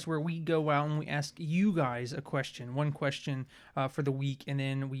podcast where we go out and we ask you guys a question, one question for the week, and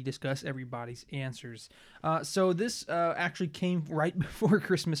then we discuss everybody's answers. So this actually came right before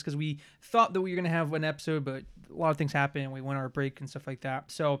Christmas because we thought that we were going to have an episode, but a lot of things happened and we went on our break and stuff like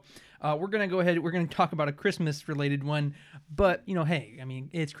that. So we're going to go ahead, we're going to talk about a Christmas-related one, but, you know, hey, I mean,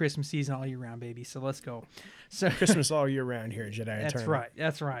 it's Christmas season all year round, baby, so let's go. So Christmas all year round here at Jedi That's Eternal.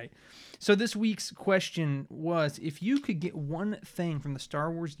 That's right. So this week's question was, if you could get one thing from the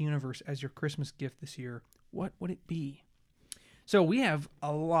Star Wars universe as your Christmas gift this year, what would it be? So we have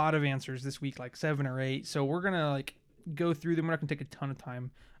a lot of answers this week, like 7 or 8, so we're going to go through them. We're not going to take a ton of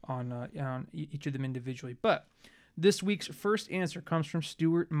time on each of them individually, but this week's first answer comes from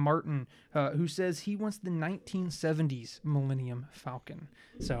Stuart Martin, who says he wants the 1970s Millennium Falcon.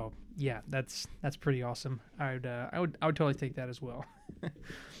 So yeah, that's pretty awesome. I would totally take that as well.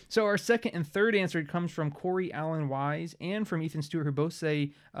 So our second and third answer comes from Corey Allen Wise and from Ethan Stewart, who both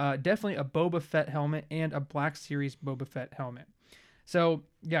say definitely a Boba Fett helmet and a Black Series Boba Fett helmet. So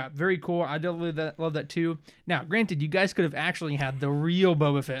yeah, very cool. I definitely love that too. Now, granted, you guys could have actually had the real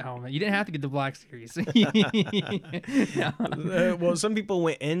Boba Fett helmet. You didn't have to get the Black Series. Well, some people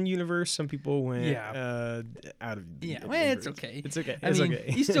went in universe, some people went out of. Yeah, well, universe. it's okay. It's okay. I It's mean,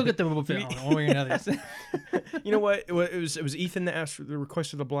 okay. you still get the Boba Fett helmet one way or another. You know what? It was Ethan that asked for the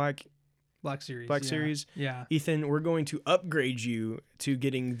request of the Black Series. Series. Yeah. Ethan, we're going to upgrade you to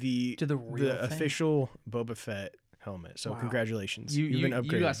getting the real thing. official Boba Fett helmet. So Wow. congratulations. You You've been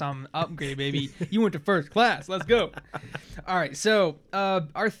upgraded. You got some upgrade, baby. You went to first class. Let's go. All right. So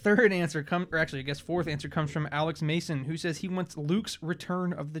our third answer fourth answer comes from Alex Mason, who says he wants Luke's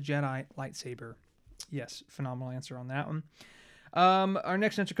Return of the Jedi lightsaber. Yes, phenomenal answer on that one. Our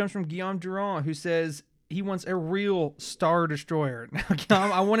next answer comes from Guillaume Durand, who says he wants a real Star Destroyer. Now,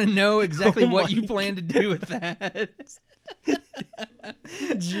 Guillaume, I want to know exactly what you plan to do with that.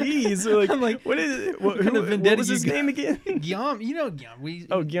 Jeez, like, I'm like, what is it? What, kind of what vendetta was his you name again? Guillaume, you know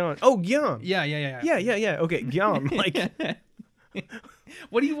Guillaume. Guillaume. Oh, Guillaume. Yeah. Yeah. Okay, Guillaume. Like,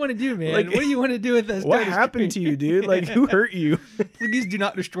 What do you want to do, man? Like, What do you want to do with this? what happened to you, dude? Like, who hurt you? Please do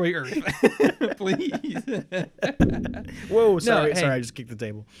not destroy Earth. Please. Whoa, sorry, hey. sorry, I just kicked the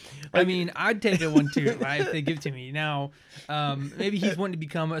table. I mean, I'd take it one too, right, if they give it to me. Now, maybe he's wanting to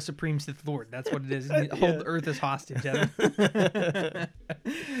become a Supreme Sith Lord. That's what it is. Hold the Earth as hostage.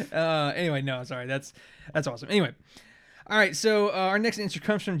 Anyway, no, sorry. That's awesome. Anyway. All right, so our next answer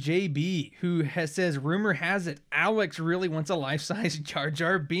comes from JB, who says, rumor has it Alex really wants a life-size Jar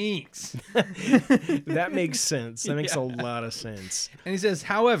Jar Binks. That makes sense. That makes a lot of sense. And he says,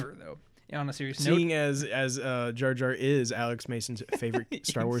 however, though, on a serious note, Seeing as Jar Jar is Alex Mason's favorite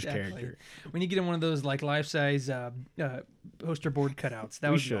Star Wars Exactly. character. We need to get him one of those like life-size poster board cutouts.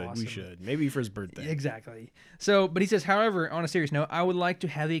 That would be awesome. We should. Maybe for his birthday. Exactly. So, but he says, however, on a serious note, I would like to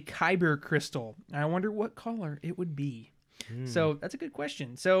have a Kyber crystal. I wonder what color it would be. So that's a good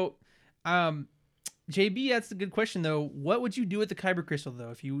question. So, JB, that's a good question though. What would you do with the Kyber crystal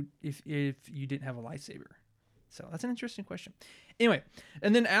though if you didn't have a lightsaber? So that's an interesting question. Anyway,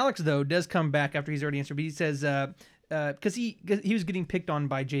 and then Alex though does come back after he's already answered, but he says because he was getting picked on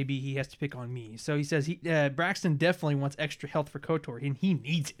by JB, he has to pick on me. So he says Braxton definitely wants extra health for KOTOR and he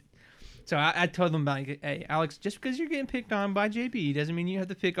needs it. So I told him about, hey, Alex, just because you're getting picked on by JB doesn't mean you have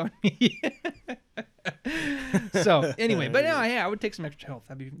to pick on me. So anyway, but no, yeah, I would take some extra health.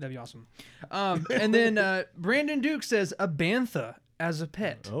 That'd be awesome. And then Brandon Duke says a bantha as a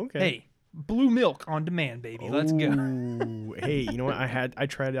pet. Okay. Hey, blue milk on demand, baby. Let's go. Ooh, hey, you know what? I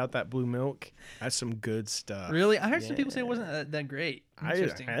tried out that blue milk. That's some good stuff. Really? I heard some people say it wasn't that great. I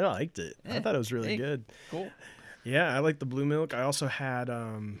Interesting. liked it. I thought it was really good. Cool. Yeah, I like the blue milk. I also had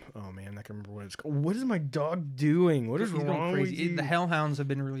oh man, I can remember what it's called. What is my dog doing? What is He's going wrong with crazy. you? The Hellhounds have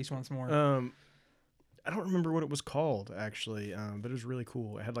been released once more. I don't remember what it was called actually, but it was really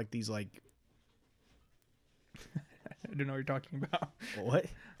cool. It had like these like I don't know what you're talking about. what?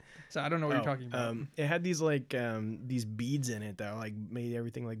 So I don't know what you're talking about. It had these like these beads in it that like made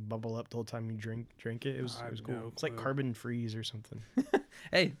everything like bubble up the whole time you drink it. It was I have cool. no It's like clue. carbon freeze or something.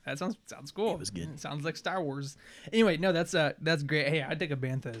 Hey, that sounds cool. It was good. Sounds like Star Wars. Anyway, no, that's great. Hey, I'd take a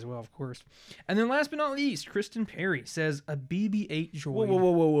bantha as well, of course. And then last but not least, Kristen Perry says a BB-8 droid.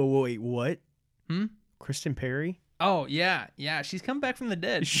 Whoa, wait, what? Hmm? Kristen Perry? Oh yeah, she's come back from the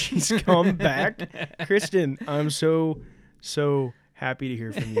dead. She's come back. Kristen, I'm so happy to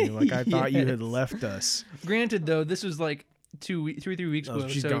hear from you. Like I thought you had left us. Granted, though, this was like 3 weeks Oh, ago.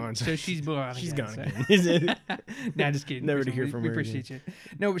 she's gone. So she's gone. She's again, gone so. again. Nah, just kidding. Never to Kristen, hear from we her appreciate you.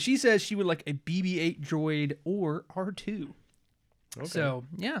 No, but she says she would like a BB-8 droid or R2. Okay. So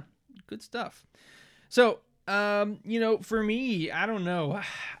yeah, good stuff. So for me, I don't know.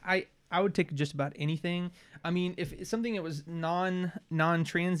 I would take just about anything. I mean, if it's something that was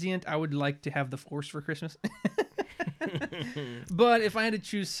non-transient, I would like to have the Force for Christmas. But if I had to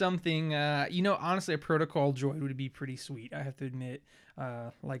choose something, honestly, a protocol droid would be pretty sweet. I have to admit,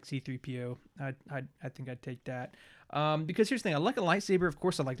 like C-3PO, I think I'd take that. Because here's the thing, I like a lightsaber. Of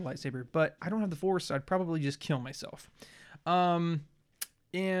course, I like a lightsaber, but I don't have the Force, so I'd probably just kill myself.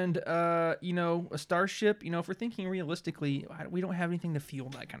 And a starship, if we're thinking realistically, we don't have anything to fuel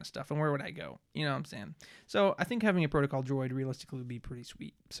that kind of stuff. And where would I go? You know what I'm saying? So I think having a protocol droid realistically would be pretty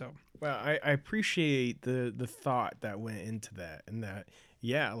sweet. So Well, I appreciate the thought that went into that, and that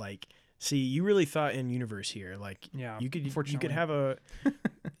see, you really thought in universe here. Like Yeah, you could unfortunately. have a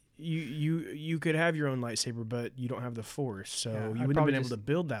you could have your own lightsaber, but you don't have the Force, so Yeah, you I'd wouldn't have probably been able just- to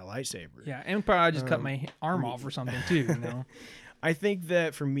build that lightsaber. yeah, and probably I'd just cut my arm off or something too. I think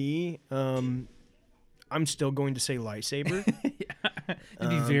that for me, I'm still going to say lightsaber. You'd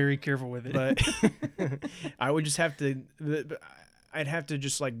be very careful with it. But I would just have to. I'd have to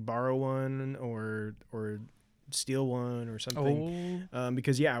just like borrow one or steal one or something.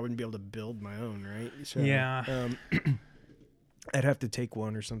 Because I wouldn't be able to build my own, right? So, Yeah. I'd have to take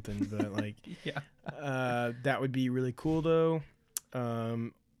one or something, but like, Yeah. that would be really cool though.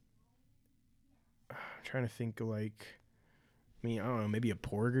 I'm trying to think of like, I mean, I don't know, maybe a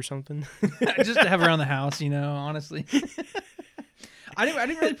porg or something. Just to have around the house, honestly. I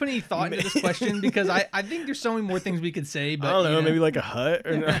didn't really put any thought into this question because I think there's so many more things we could say, but I don't know, maybe like a hut.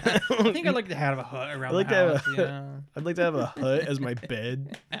 Or I think I'd like to have a hut around I'd like the to house. have I'd like to have a hut as my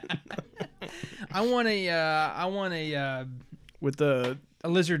bed I want a with a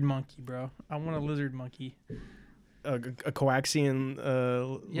lizard monkey, bro. I want a lizard monkey. coaxian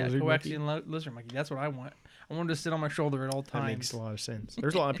lizard monkey. Coaxian lizard monkey. That's what I want. I want him to sit on my shoulder at all That times. makes a lot of sense.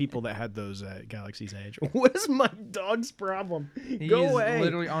 There's a lot of people that had those at Galaxy's Edge. What is my dog's problem? He Go is away.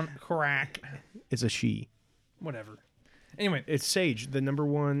 literally on crack. It's a she. Whatever. Anyway, It's Sage, the number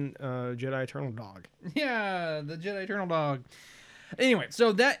one Jedi Eternal dog. yeah, the Jedi Eternal dog. Anyway,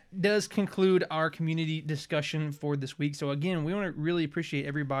 so that does conclude our community discussion for this week. So again, we want to really appreciate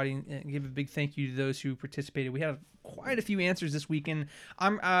everybody and give a big thank you to those who participated. We had quite a few answers this week, and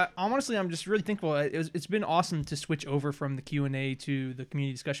I'm just really thankful. It's been awesome to switch over from the Q&A to the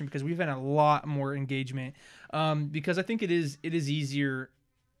community discussion because we've had a lot more engagement. Because I think it is easier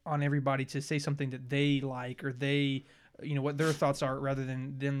on everybody to say something that they like or they what their thoughts are rather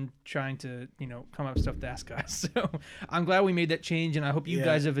than them trying to come up with stuff to ask us. So I'm glad we made that change, and I hope you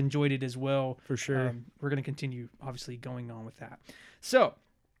guys have enjoyed it as well. For sure. We're going to continue obviously going on with that. So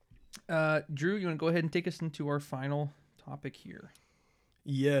Drew, you want to go ahead and take us into our final topic here?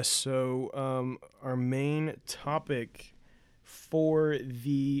 Yes, so our main topic for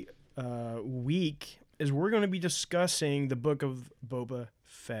the week is we're going to be discussing the Book of Boba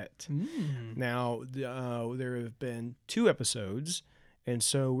Fett. Now, there have been 2 episodes, and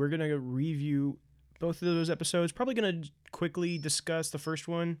so we're going to review both of those episodes. Probably going to quickly discuss the first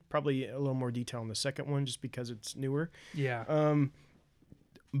one, probably a little more detail on the second one just because it's newer. Yeah.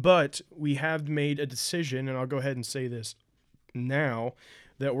 But we have made a decision, and I'll go ahead and say this now,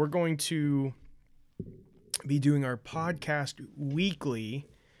 that we're going to be doing our podcast weekly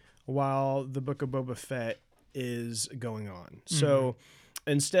while the Book of Boba Fett is going on. So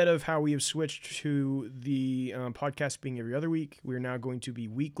instead of how we have switched to the podcast being every other week, we're now going to be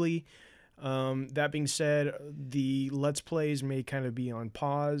weekly. That being said, the Let's Plays may kind of be on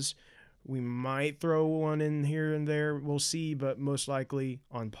pause. We might throw one in here and there. We'll see, but most likely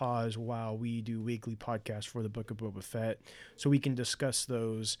on pause while we do weekly podcasts for the Book of Boba Fett, so we can discuss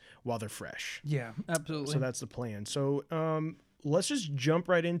those while they're fresh. Yeah, absolutely. So that's the plan. So let's just jump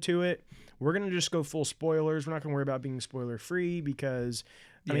right into it. We're going to just go full spoilers. We're not going to worry about being spoiler free because,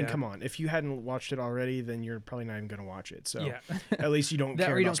 I mean, come on. If you hadn't watched it already, then you're probably not even going to watch it. So at least you don't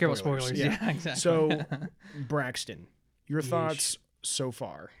care about spoilers. Yeah, exactly. So, Braxton, your thoughts so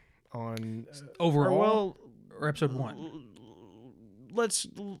far on overall or episode 1? Let's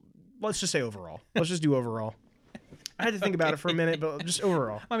just say overall. Let's just do overall. I had to think about it for a minute, but just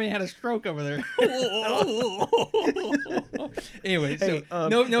overall. I mean, I had a stroke over there. Anyway, so Hey,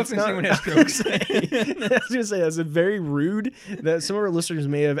 no offense to anyone has strokes. I was gonna say that's very rude that some of our listeners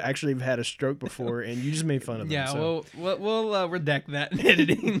may have actually had a stroke before, and you just made fun of them. Yeah, so. we'll redact that in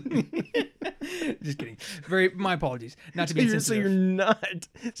editing. Just kidding. My apologies. Not to be insensitive.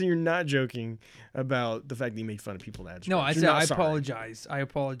 So you're not joking about the fact that you made fun of people that had No, strokes. I You're said not I sorry. apologize. I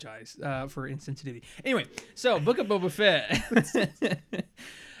apologize for insensitivity. Anyway, so Book of Boba Fett.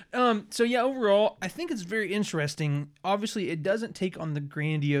 So yeah, overall, I think it's very interesting. Obviously, it doesn't take on the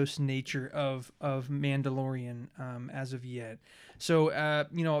grandiose nature of Mandalorian as of yet. So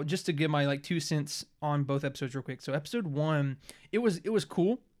just to give my 2 cents on both episodes real quick. So episode 1, it was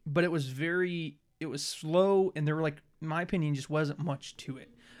cool, but it was slow, and there were in my opinion, just wasn't much to it.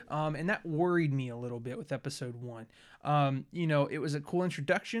 And that worried me a little bit with episode 1. It was a cool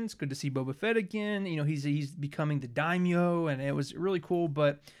introduction. It's good to see Boba Fett again. He's becoming the daimyo, and it was really cool.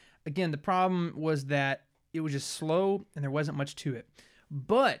 But again, the problem was that it was just slow, and there wasn't much to it.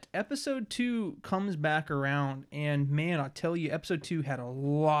 But episode 2 comes back around, and man, I'll tell you, episode 2 had a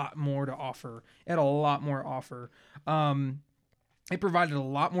lot more to offer. It provided a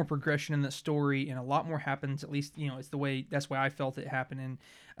lot more progression in the story, and a lot more happens. At least, that's why I felt it happening.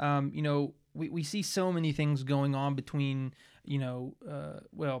 We see so many things going on between, again,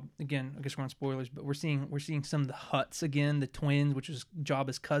 I guess we're on spoilers, but we're seeing some of the Hutts again, the twins, which is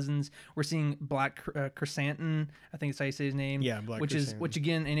Jabba's cousins. We're seeing Black Chrysanthemum, I think it's how you say his name. Yeah, Black Chrysanthemum. Which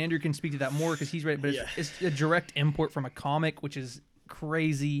again, and Andrew can speak to that more because he's read it, but it's a direct import from a comic, which is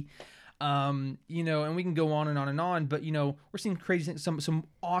crazy. You know, and we can go on and on and on, but you know, we're seeing crazy things, some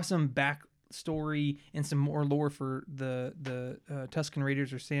awesome backstory and some more lore for the Tusken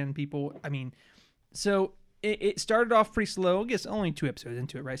Raiders or Sand People. I mean, so it started off pretty slow. I guess only 2 episodes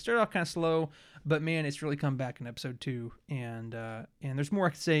into it, right? Started off kind of slow, but man, it's really come back in episode 2, and there's more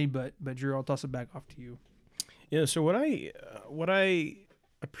I could say, but Drew, I'll toss it back off to you. Yeah. So what I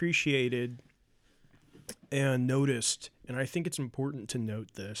appreciated and noticed, and I think it's important to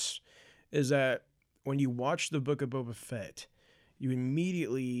note this, is that when you watch the Book of Boba Fett, you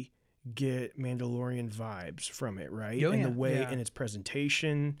immediately get Mandalorian vibes from it, right? Oh, in yeah, the way, yeah. in its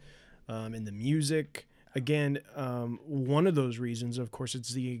presentation, in the music. Again, one of those reasons, of course,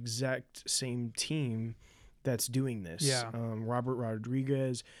 it's the exact same team that's doing this. Yeah. Robert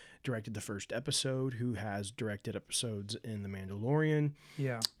Rodriguez directed the first episode, who has directed episodes in The Mandalorian.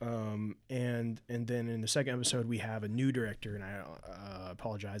 Yeah. And then in the second episode, we have a new director, and I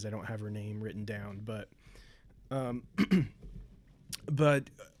apologize, I don't have her name written down, but but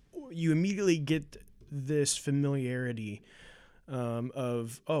you immediately get this familiarity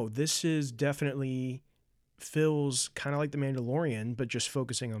of, oh, this is definitely feels kind of like The Mandalorian, but just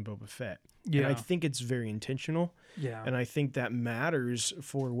focusing on Boba Fett. Yeah. And I think it's very intentional. Yeah. And I think that matters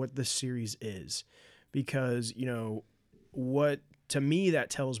for what this series is, because, you know, what to me that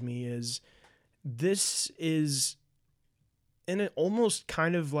tells me is this is in almost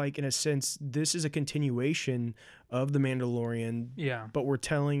kind of like, in a sense, this is a continuation of The Mandalorian. Yeah. But we're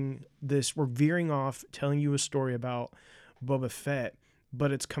veering off, telling you a story about Boba Fett,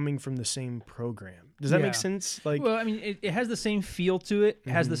 but it's coming from the same program. Does that Yeah. make sense? Like, Well, I mean, it has the same feel to it.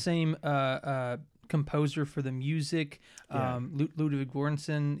 It has the same composer for the music. Yeah. Ludwig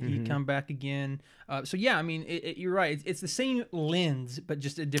Göransson, he come back again. So yeah, I mean, you're right. It's the same lens, but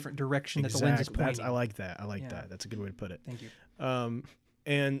just a different direction that the lens is pointing. I like that. I like Yeah. that. That's a good way to put it. Thank you.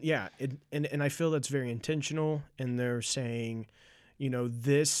 And yeah, and I feel that's very intentional. And they're saying, you know,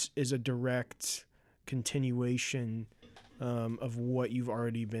 this is a direct continuation of what you've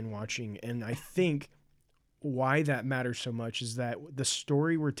already been watching. And I think why that matters so much is that the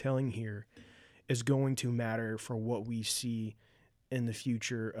story we're telling here is going to matter for what we see in the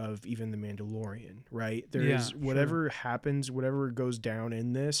future of even The Mandalorian, right? There Yeah, is whatever happens, whatever goes down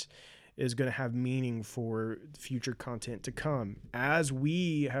in this is going to have meaning for future content to come. As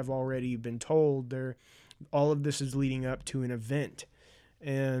we have already been told, all of this is leading up to an event.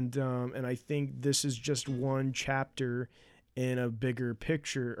 And I think this is just one chapter in a bigger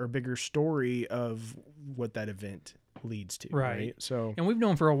picture or bigger story of what that event leads to. Right. So, And we've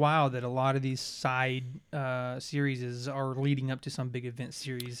known for a while that a lot of these side series are leading up to some big event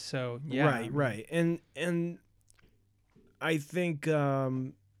series. So yeah. Right. And I think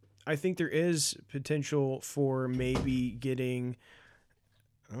there is potential for maybe getting.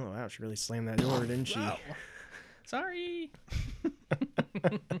 Oh wow, she really slammed that door, didn't she? Wow. Sorry.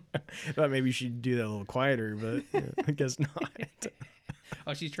 Thought maybe she'd do that a little quieter, but I guess not.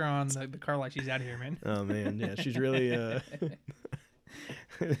 Oh, she's turning on the car light. She's out of here, man. Oh man, yeah, she's really.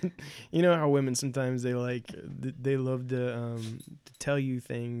 You know how women sometimes they love to tell you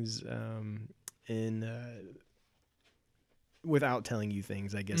things without telling you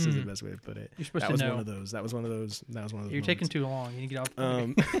things, I guess is the best way to put it. You're supposed that to was know. one of those. That was one of those. You're taking too long. You need to get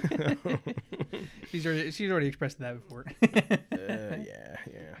off. She's already expressed that before. Yeah.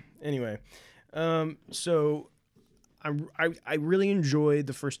 Anyway, so I really enjoyed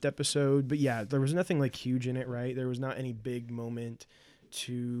the first episode, but yeah, there was nothing like huge in it, right? There was not any big moment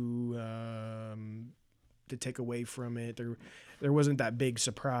to take away from it. There wasn't that big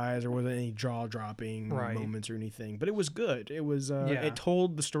surprise. There wasn't any jaw dropping moments or anything, but it was good. It was it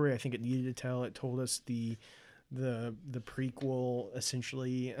told the story I think it needed to tell. It told us the prequel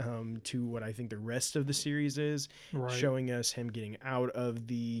essentially to what I think the rest of the series is, showing us him getting out of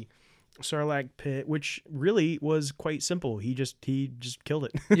the Sarlacc pit, which really was quite simple. He just killed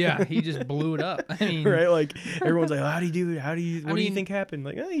it. Yeah, he just blew it up. I mean, right? Like everyone's like, oh, what do you think happened?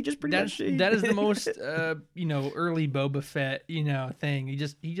 Like, oh, he just pretty much. That is the most early Boba Fett thing. He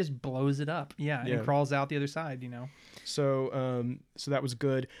just blows it up. Yeah, and crawls out the other side. So that was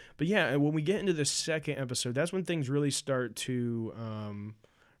good. But yeah, when we get into the second episode, that's when things really start to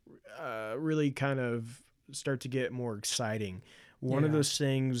really kind of start to get more exciting. One of those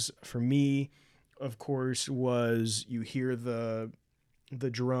things for me, of course, was you hear the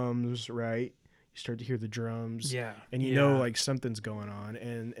drums, right? You start to hear the drums. Yeah. And you know like something's going on,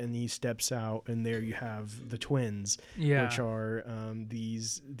 and he steps out, and there you have the twins, which are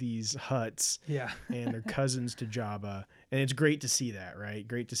these Hutts. Yeah. And they're cousins to Jabba. And it's great to see that, right?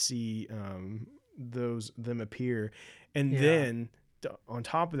 Great to see them appear. And then on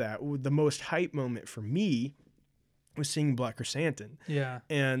top of that, the most hype moment for me was seeing Black Chrysanthemum. Yeah.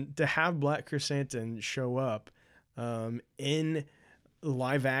 And to have Black Chrysanthemum show up in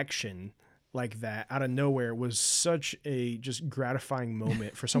live action like that out of nowhere was such a just gratifying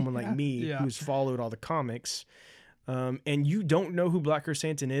moment for someone like me Yeah. who's followed all the comics. And you don't know who Black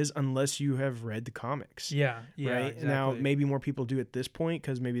Chrysanthemum is unless you have read the comics. Yeah. Yeah. Right. Exactly. Now, maybe more people do at this point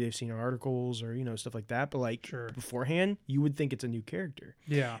because maybe they've seen articles or, stuff like that. But like Sure. beforehand, you would think it's a new character.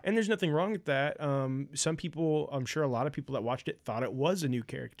 Yeah. And there's nothing wrong with that. Some people, I'm sure a lot of people that watched it thought it was a new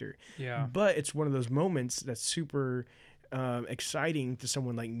character. Yeah. But it's one of those moments that's super exciting to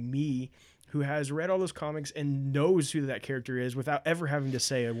someone like me who has read all those comics and knows who that character is without ever having to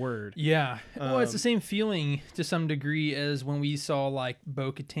say a word. Yeah. Well, it's the same feeling to some degree as when we saw like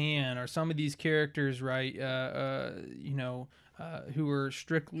Bo-Katan or some of these characters, right? Who were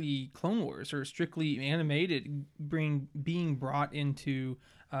strictly Clone Wars or strictly animated, being brought into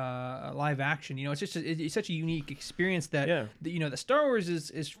live action. It's just it's such a unique experience that that Star Wars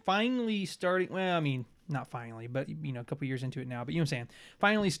is finally starting. Well, I mean, not finally, but a couple years into it now. But you know what I'm saying?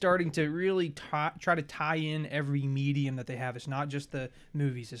 Finally starting to really try to tie in every medium that they have. It's not just the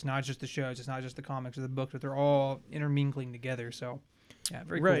movies. It's not just the shows. It's not just the comics or the books. But they're all intermingling together. So, yeah,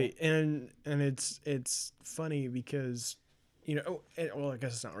 very right. cool. And it's funny because well, I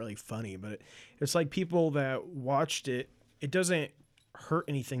guess it's not really funny, but it's like people that watched it. It doesn't hurt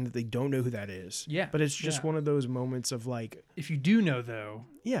anything that they don't know who that is. Yeah, but it's just yeah. one of those moments of like, If you do know, though.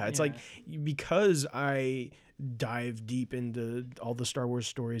 yeah, it's like because I dive deep into all the Star Wars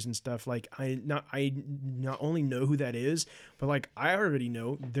stories and stuff, like I not only know who that is, but like I already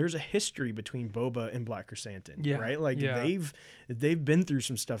know there's a history between Boba and Black Chrysanthemum. Yeah, Right? Like yeah. they've been through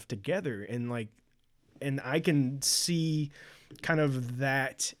some stuff together, and I can see kind of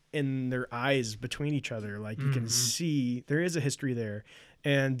that in their eyes between each other. Like you can see there is a history there.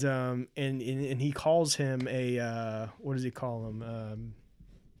 And he calls him a what does he call him?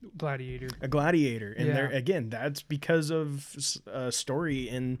 Gladiator. A gladiator. And Yeah. there again, that's because of a story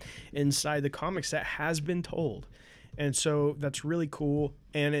inside the comics that has been told. And so that's really cool.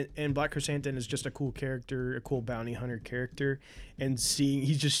 And Black Chrysanthemum is just a cool character, a cool bounty hunter character. And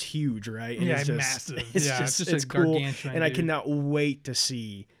he's just huge, right? And Yeah, it's just, massive. It's Yeah, just, it's just a it's cool. gargantuan And I dude. cannot wait to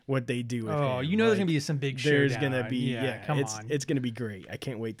see what they do with him. Oh, there's gonna be some big There's showdown. gonna be yeah, come on. it's gonna be great. I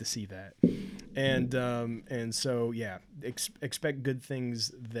can't wait to see that. And so yeah, expect good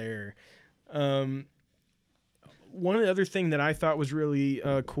things there. One other thing that I thought was really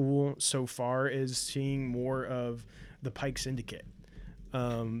cool so far is seeing more of the Pike Syndicate,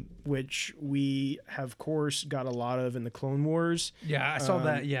 which we have, of course, got a lot of in the Clone Wars. Yeah, I saw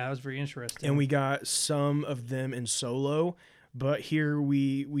that. Yeah, that was very interesting. And we got some of them in Solo, but here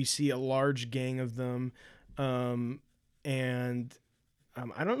we see a large gang of them, and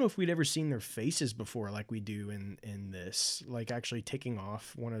I don't know if we'd ever seen their faces before like we do in this, like actually taking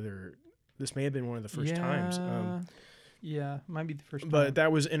off one of their. This may have been one of the first times. Yeah, might be the first time. But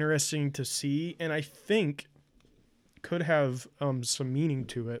that was interesting to see, and I think could have some meaning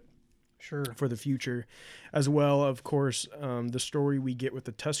to it. Sure. For the future, as well. Of course, the story we get with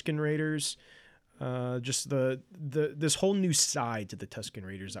the Tusken Raiders, just this whole new side to the Tusken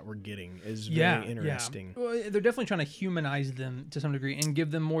Raiders that we're getting is very interesting. Yeah. Well, they're definitely trying to humanize them to some degree and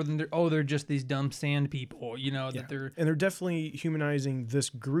give them more than they're just these dumb sand people. That they're. And they're definitely humanizing this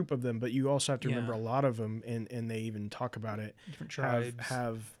group of them, but you also have to Yeah. remember a lot of them, and they even talk about it. Different tribes.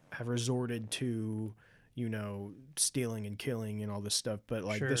 have resorted to stealing and killing and all this stuff, but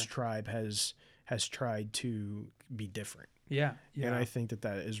like this Sure. tribe has tried to be different. Yeah. Yeah. And I think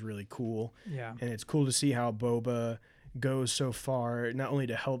that is really cool. yeah. And it's cool to see how Boba goes so far, not only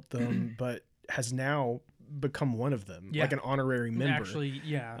to help them, but has now become one of them, Yeah. like an honorary member. Actually,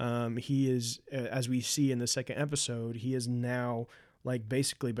 yeah. He is, as we see in the second episode, he is now like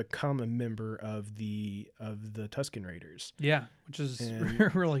basically become a member of the Tusken Raiders. Yeah, which is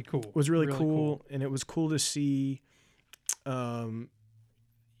and really cool. It was really cool, and it was cool to see.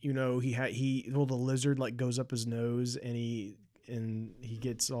 The lizard like goes up his nose, and he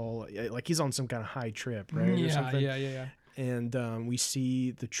gets all like he's on some kind of high trip, right? Or Yeah, something. yeah. And we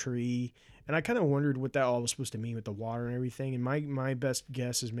see the tree, and I kind of wondered what that all was supposed to mean with the water and everything. And my best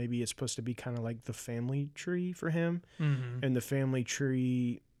guess is maybe it's supposed to be kind of like the family tree for him, Mm-hmm. and the family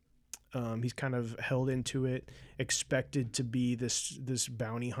tree. He's kind of held into it, expected to be this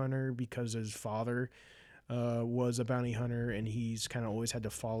bounty hunter because his father was a bounty hunter, and he's kind of always had to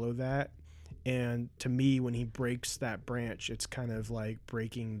follow that. And to me, when he breaks that branch, it's kind of like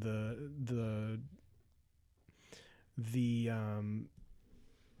breaking the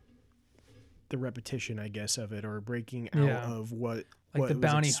the repetition, I guess, of it, or breaking out Yeah. of what Like the was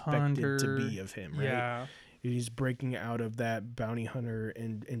bounty expected to hunter. be of him, right? Yeah. He's breaking out of that bounty hunter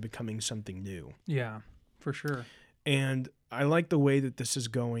and becoming something new. Yeah, for sure. And I like the way that this is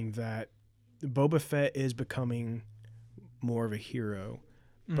going, that Boba Fett is becoming more of a hero.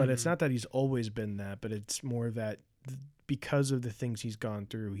 But it's Mhm. not that he's always been that, but it's more that because of the things he's gone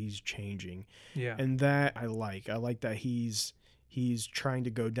through, he's changing. Yeah. And that I like. I like that he's trying to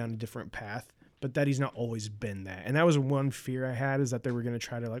go down a different path, but that he's not always been that. And that was one fear I had, is that they were going to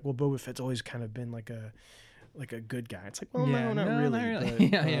try to like, well, Boba Fett's always kind of been like a good guy. It's like, well, yeah, no, not really. But,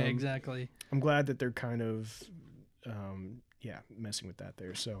 yeah, exactly. I'm glad that they're kind of, messing with that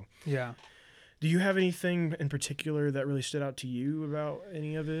there. So, Yeah. do you have anything in particular that really stood out to you about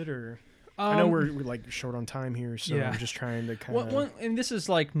any of it, or? I know we're like short on time here, so yeah. I'm just trying to kind of. One, and this is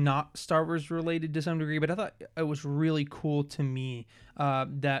like not Star Wars related to some degree, but I thought it was really cool to me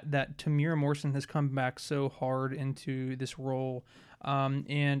that Tamira Morrison has come back so hard into this role.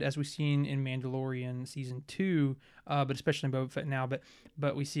 And as we've seen in Mandalorian season 2, but especially in Boba Fett now,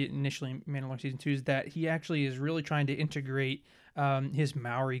 but we see it initially in Mandalorian season 2, is that he actually is really trying to integrate his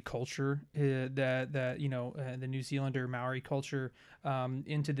Maori culture, the New Zealander Maori culture,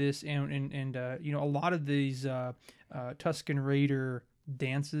 into this, and a lot of these Tusken Raider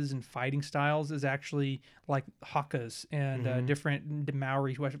dances and fighting styles is actually like hakas and different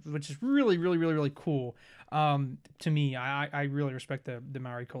Maori, which is really, really, really, really cool. To me, I really respect the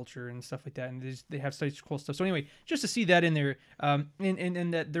Maori culture and stuff like that, and they have such cool stuff. So anyway, just to see that in there,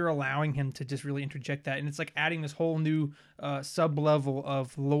 and that they're allowing him to just really interject that, and it's like adding this whole new sub level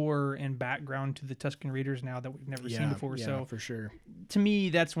of lore and background to the Tusken Raiders now that we've never seen before. Yeah, So for sure. to me,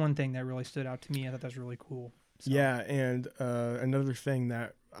 that's one thing that really stood out to me. I thought that was really cool. So, Yeah, and another thing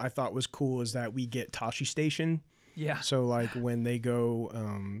that I thought was cool is that we get Tashi Station. yeah, So like when they go,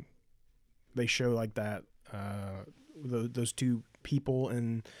 they show like that those two people,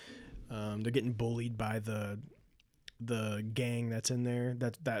 and they're getting bullied by the gang that's in there.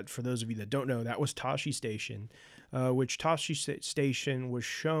 That for those of you that don't know, that was Tashi Station, which Tashi Station was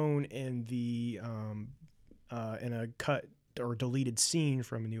shown in the in a cut or deleted scene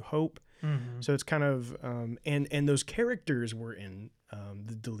from A New Hope. So it's kind of and those characters were in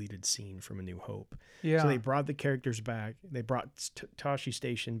the deleted scene from A New Hope. yeah. So they brought the characters back. They brought Tashi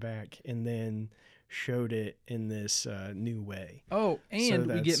Station back, and then showed it in this new way. Oh, and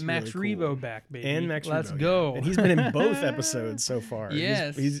we that's get Max really cool. Rebo back, baby. And Max Let's Rebo, go. yeah. And he's been in both episodes so far.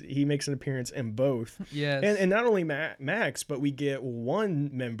 Yes. He makes an appearance in both. Yes. And not only Max, but we get one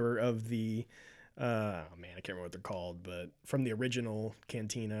member of the I can't remember what they're called, but from the original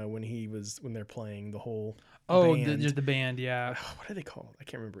Cantina when they're playing the whole band. just the band, yeah. What are they called? I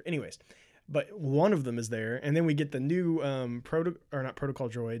can't remember. Anyways, but one of them is there, and then we get the new not protocol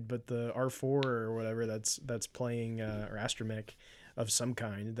droid, but the R4 or whatever that's playing or astromech of some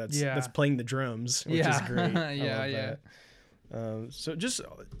kind that's playing the drums, which is great. I love that. So just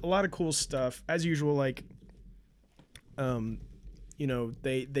a lot of cool stuff as usual. Like,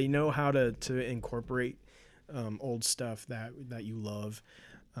 they know how to incorporate old stuff that you love.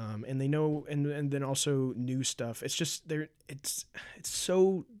 And they know, and then also new stuff. It's just it's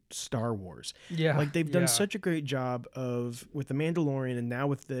so Star Wars. Yeah. Like they've done such a great job with The Mandalorian, and now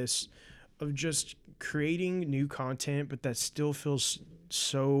with this, of just creating new content, but that still feels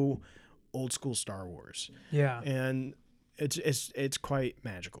so old school Star Wars. Yeah. And it's quite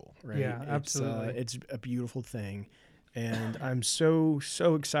magical, right? Yeah, absolutely. It's a beautiful thing. And I'm so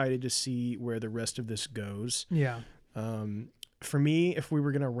excited to see where the rest of this goes. Yeah. For me, if we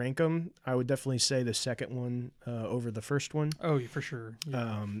were going to rank them, I would definitely say the second one over the first one. Oh, for sure.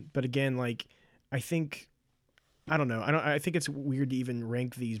 Yeah. But again, like, I think it's weird to even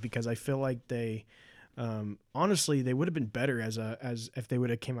rank these, because I feel like they, honestly, they would have been better as if they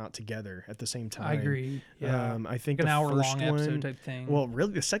would have came out together at the same time. I agree. Yeah. I think An the hour first long one, episode type thing. well,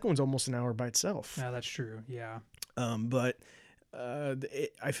 really, the second one's almost an hour by itself. Yeah, that's true. Yeah. But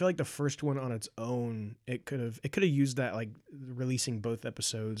I feel like the first one on its own, it could have used that, like releasing both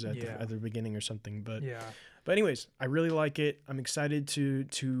episodes at the beginning or something. But But anyways, I really like it. I'm excited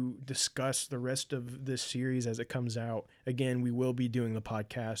to discuss the rest of this series as it comes out. Again, we will be doing the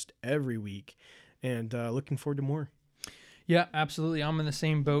podcast every week, and looking forward to more. Yeah, absolutely. I'm in the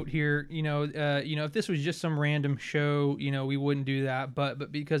same boat here. If this was just some random show, we wouldn't do that.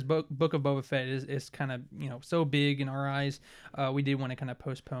 But because Book of Boba Fett is kind of, so big in our eyes, we did want to kind of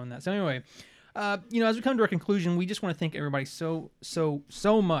postpone that. So anyway, as we come to our conclusion, we just want to thank everybody so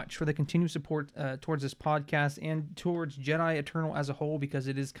much for the continued support towards this podcast and towards Jedi Eternal as a whole, because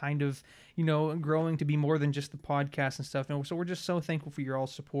it is kind of, growing to be more than just the podcast and stuff. So we're just so thankful for your all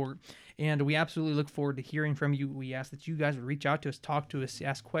support, and we absolutely look forward to hearing from you. We ask that you guys would reach out to us, talk to us,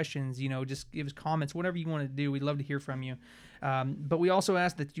 ask questions, just give us comments, whatever you want to do. We'd love to hear from you. But we also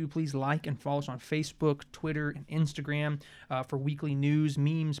ask that you please like and follow us on Facebook, Twitter, and Instagram for weekly news,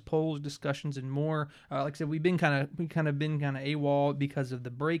 memes, polls, discussions, and more. Like I said, we've been kind of AWOL because of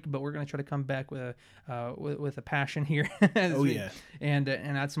the break, but we're going to try to come back with a passion here. And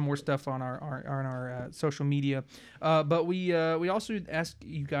add some more stuff on our social media. But we also ask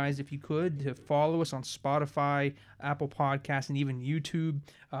you guys, if you could, to follow us on Spotify, Apple Podcasts, and even YouTube.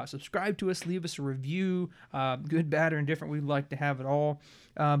 Subscribe to us, leave us a review, good, bad, or indifferent. We'd like to have it all.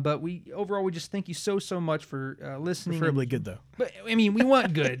 But we just thank you so much for listening. Preferably good, though. But I mean, we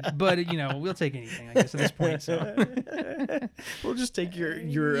want good, but we'll take anything, I guess, at this point. So we'll just take your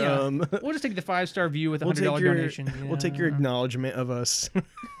we'll just take the 5-star view with a $100 donation. We'll take your acknowledgement of us.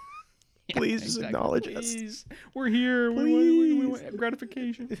 Please just acknowledge us. us. We're here. We want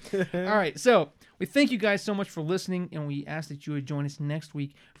gratification. All right. So we thank you guys so much for listening, and we ask that you would join us next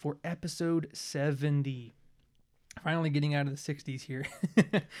week for episode 70. Finally getting out of the 60s here.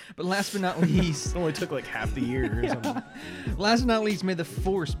 But last but not least, it only took like half the year or something. Last but not least, may the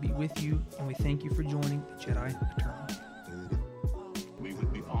Force be with you, and we thank you for joining the Jedi Eternal.